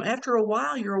houses. After a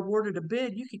while, you're awarded a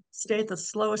bid. You could stay at the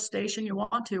slowest station you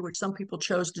want to, which some people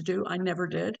chose to do. I never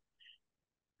did.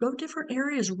 Go different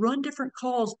areas, run different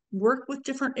calls, work with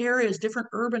different areas, different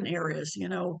urban areas.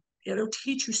 It'll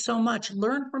teach you so much.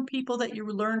 Learn from people that you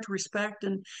learn to respect,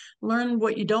 and learn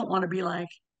what you don't want to be like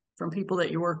from people that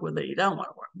you work with that you don't want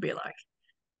to be like.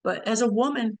 But as a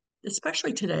woman,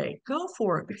 especially today, go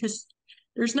for it, because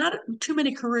there's not too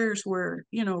many careers where,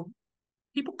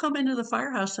 people come into the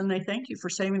firehouse and they thank you for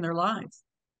saving their lives.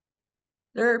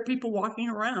 There are people walking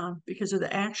around because of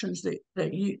the actions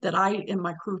that I and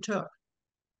my crew took.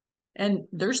 And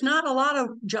there's not a lot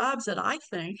of jobs that I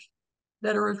think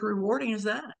that are as rewarding as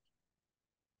that,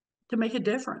 to make a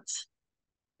difference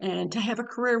and to have a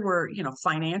career where,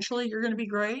 financially you're going to be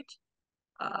great.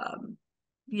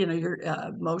 You're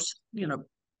most,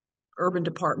 urban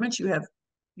departments, you have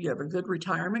a good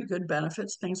retirement, good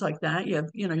benefits, things like that.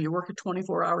 You work a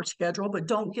 24-hour schedule, but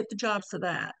don't get the job for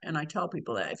that. And I tell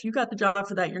people that if you got the job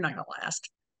for that, you're not going to last.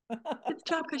 Get the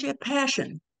job because you have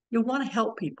passion. You want to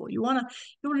help people. You want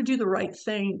to do the right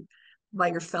thing by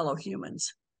your fellow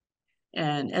humans.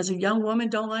 And as a young woman,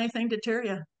 don't let anything deter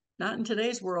you. Not in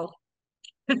today's world.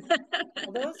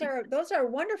 Well, those are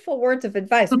wonderful words of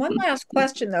advice. One last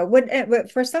question though,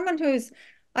 for someone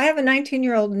I have a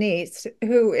 19-year-old niece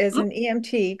who is an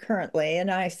EMT currently, and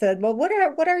I said, "Well, what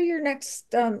are your next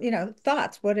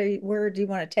thoughts? Where do you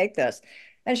want to take this?"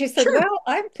 And she said, Sure. "Well,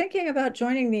 I'm thinking about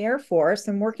joining the Air Force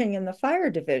and working in the fire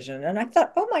division." And I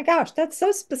thought, "Oh my gosh, that's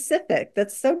so specific.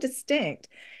 That's so distinct."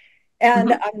 And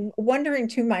Mm-hmm. I'm wondering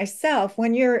to myself,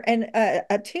 when you're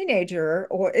a teenager,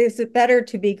 or is it better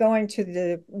to be going to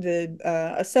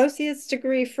the associate's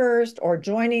degree first, or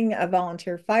joining a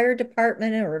volunteer fire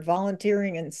department, or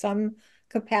volunteering in some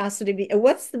capacity?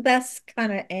 What's the best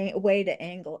kind of way to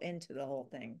angle into the whole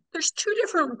thing? There's two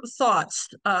different thoughts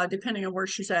depending on where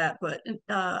she's at, but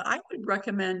I would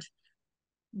recommend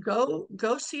go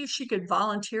see if she could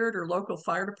volunteer at her local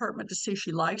fire department to see if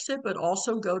she likes it, but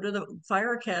also go to the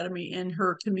fire academy in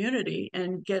her community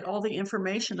and get all the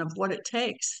information of what it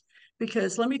takes.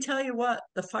 Because let me tell you what,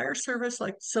 the fire service,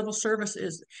 like civil service,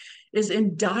 is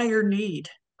in dire need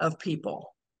of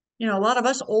people. A lot of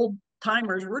us old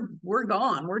timers, we're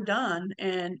gone, we're done,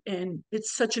 and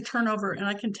it's such a turnover. And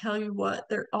I can tell you what,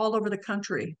 they're all over the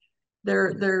country.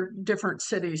 They're different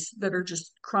cities that are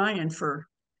just crying for,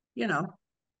 you know,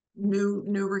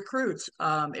 new recruits.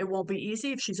 It won't be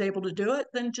easy. If she's able to do it,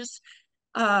 then just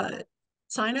uh,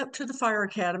 sign up to the fire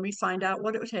academy, find out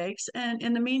what it takes, and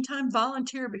in the meantime,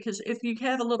 volunteer. Because if you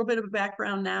have a little bit of a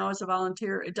background now as a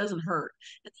volunteer, it doesn't hurt.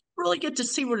 You really get to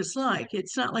see what it's like.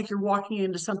 It's not like you're walking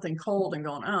into something cold and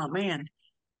going, "Oh man,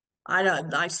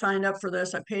 I signed up for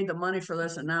this, I paid the money for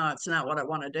this, and now it's not what I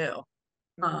want to do."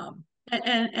 Mhm.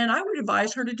 And I would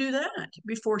advise her to do that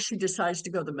before she decides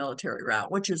to go the military route,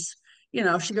 which is,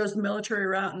 if she goes the military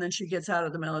route and then she gets out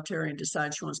of the military and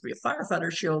decides she wants to be a firefighter,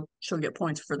 she'll get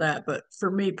points for that. But for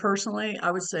me personally,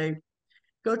 I would say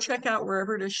go check out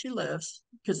wherever it is she lives,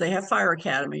 because they have fire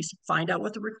academies. Find out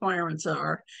what the requirements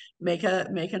are. Make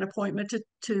an appointment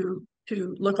to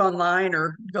look online,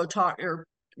 or go talk, or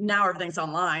now everything's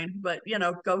online, but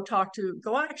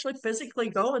go actually physically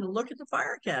go and look at the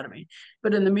fire academy.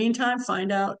 But in the meantime,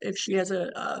 find out if she has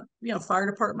a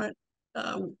fire department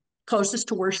uh, closest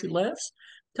to where she lives.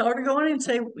 Tell her to go in and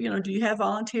say, do you have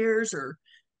volunteers, or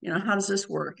how does this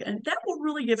work? And that will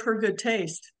really give her good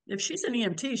taste. If she's an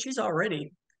EMT, she's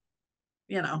already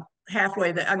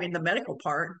halfway there. I mean, the medical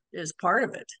part is part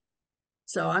of it.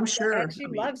 So I'm And sure, she I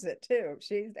mean, loves it too. and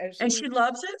She she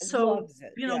loves it. So, loves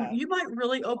it. you know, Yeah. you might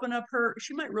really open up her,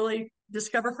 she might really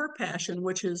discover her passion,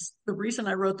 which is the reason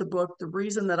I wrote the book, the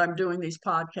reason that I'm doing these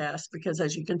podcasts, because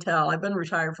as you can tell, I've been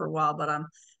retired for a while, but I'm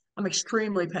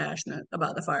extremely passionate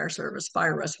about the fire service,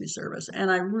 fire rescue service.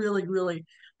 And I really, really,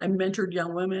 I mentored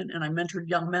young women and I mentored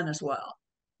young men as well.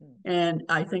 Mm. And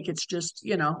I think it's just,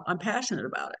 you know, I'm passionate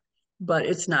about it, but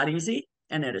it's not easy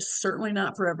and it is certainly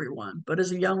not for everyone. But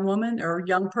as a young woman or a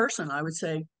young person, I would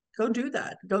say, go do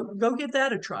that. Go give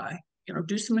that a try. You know,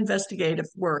 do some investigative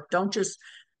work. Don't just,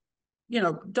 you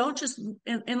know, don't just,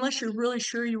 unless you're really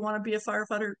sure you want to be a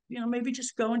firefighter, you know, maybe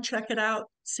just go and check it out,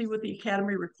 see what the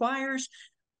academy requires,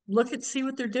 look at, see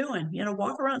what they're doing, you know,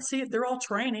 walk around, see if they're all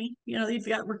training, you know, you've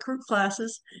got recruit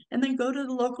classes, and then go to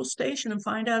the local station and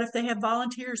find out if they have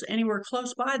volunteers anywhere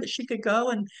close by that she could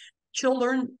go, and she'll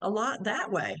learn a lot that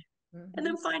way. And Hmm.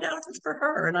 then find out if it's for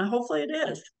her. And I hopefully it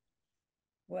is.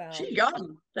 Well, She's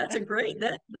young. That's a great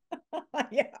yeah. that's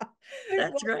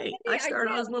Well, great. Cindie, I I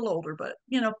started, I can't. was a little older, but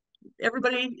you know,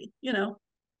 everybody, you know,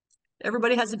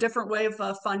 everybody has a different way of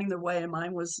finding their way, and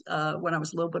mine was when I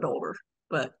was a little bit older,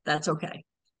 but that's okay.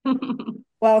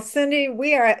 Well, Cindie,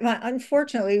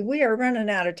 unfortunately, we are running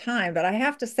out of time, but I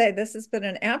have to say this has been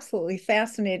an absolutely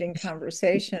fascinating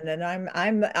conversation, and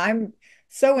I'm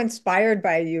so inspired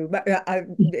by you. But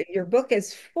your book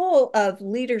is full of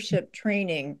leadership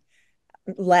training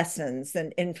lessons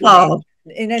and information Oh,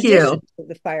 in thank addition you. to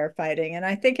the firefighting. And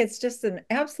I think it's just an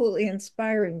absolutely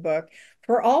inspiring book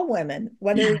for all women,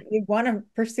 whether you want to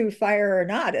pursue fire or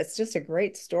not. It's just a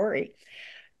great story.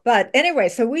 But anyway,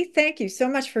 so we thank you so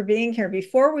much for being here.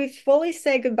 Before we fully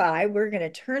say goodbye, we're going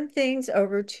to turn things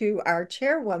over to our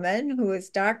chairwoman, who is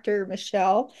Dr.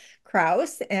 Michelle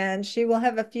Kraus, and she will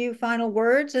have a few final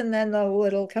words, and then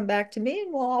it'll come back to me,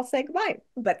 and we'll all say goodbye.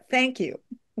 But thank you.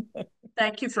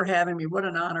 Thank you for having me. What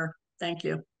an honor. Thank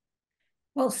you.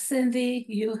 Well, Cindie,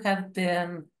 you have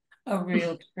been a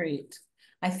real treat.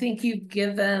 I think you've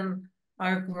given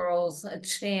our girls a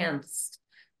chance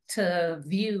to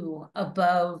view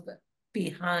above,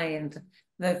 behind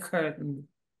the curtain,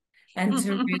 and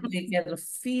to really get a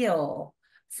feel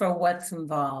for what's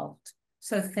involved.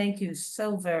 So thank you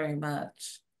so very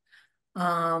much.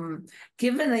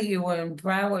 Given that you were in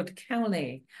Broward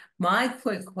County, my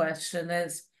quick question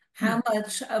is, how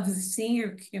much of the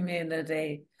senior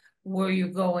community were you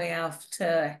going out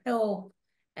to help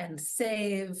and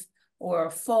save,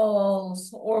 or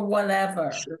falls, or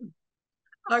whatever? Sure.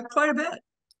 Quite a bit.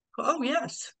 Oh,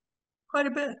 yes, quite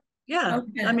a bit. Yeah.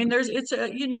 I Okay. mean, it's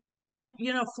a,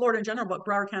 you know, Florida in general, but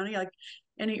Broward County, like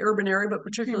any urban area, but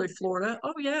particularly Florida.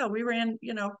 Oh yeah, we ran,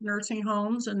 you know, nursing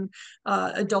homes and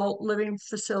adult living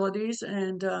facilities,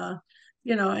 and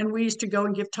you know, and we used to go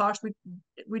and give talks.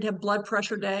 We'd have blood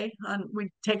pressure day, and we'd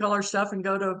take all our stuff and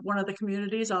go to one of the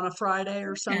communities on a Friday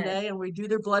or Okay. Sunday, and we do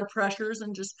their blood pressures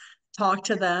and just talk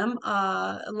to them.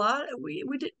 A lot. We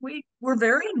were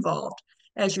very involved,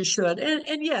 as you should.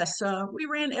 And yes, we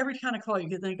ran every kind of call you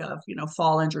could think of, you know,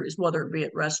 fall injuries, whether it be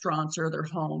at restaurants or their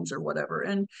homes or whatever.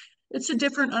 And it's a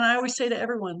different, and I always say to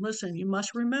everyone, listen, you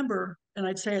must remember, and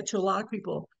I'd say it to a lot of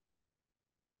people,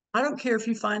 I don't care if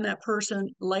you find that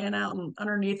person laying out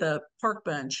underneath a park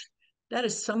bench. That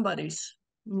is somebody's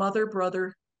mother,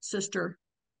 brother, sister,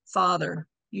 father.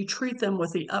 You treat them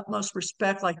with the utmost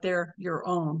respect like they're your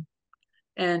own.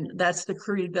 And that's the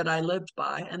creed that I lived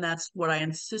by. And that's what I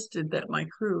insisted that my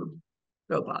crew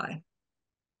go by.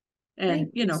 And, Thank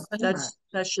you you know, so much.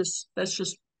 that's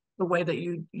just the way that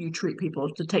you treat people,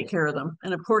 to take care of them.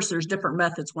 And of course, there's different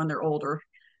methods when they're older.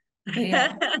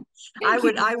 Yeah. I Thank you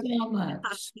would, I so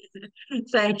much.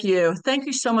 thank you. Thank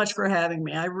you so much for having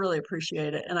me. I really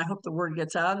appreciate it. And I hope the word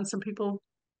gets out and some people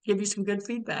give you some good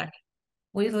feedback.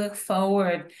 We look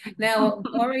forward. Now,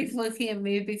 Lori's looking at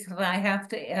me because I have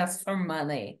to ask for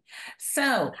money.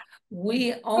 So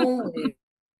we only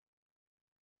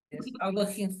are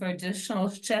looking for additional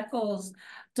shekels,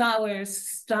 dollars,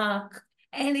 stock,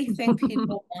 anything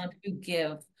people want to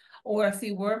give. Or if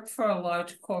you work for a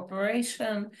large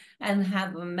corporation and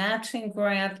have a matching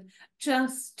grant,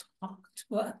 just talk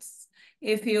to us.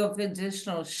 If you have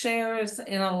additional shares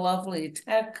in a lovely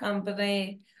tech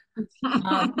company,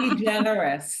 be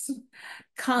generous.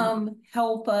 Come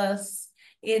help us.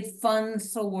 It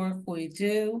funds the work we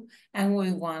do, and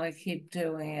we want to keep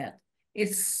doing it.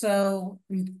 It's so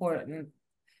important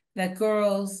that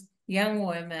girls, young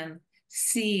women,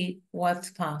 see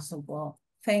what's possible.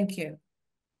 Thank you.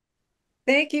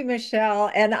 Thank you,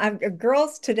 Michelle. And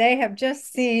girls today have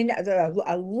just seen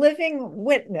a living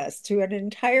witness to an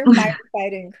entire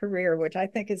firefighting career, which I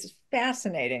think is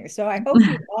fascinating. So I hope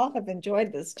you all have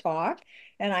enjoyed this talk,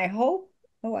 and I hope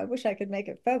Oh, I wish I could make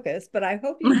it focus, but I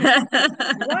hope you can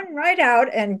run right out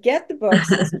and get the book,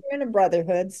 Sister in a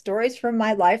Brotherhood, Stories from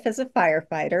My Life as a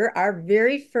Firefighter, our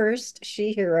very first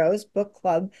She Heroes book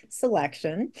club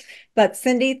selection. But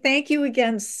Cindie, thank you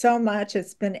again so much.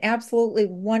 It's been absolutely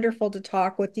wonderful to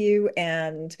talk with you.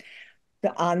 And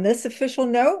on this official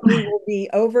note, we will be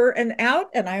over and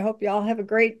out. And I hope you all have a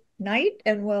great night,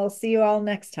 and we'll see you all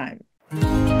next time.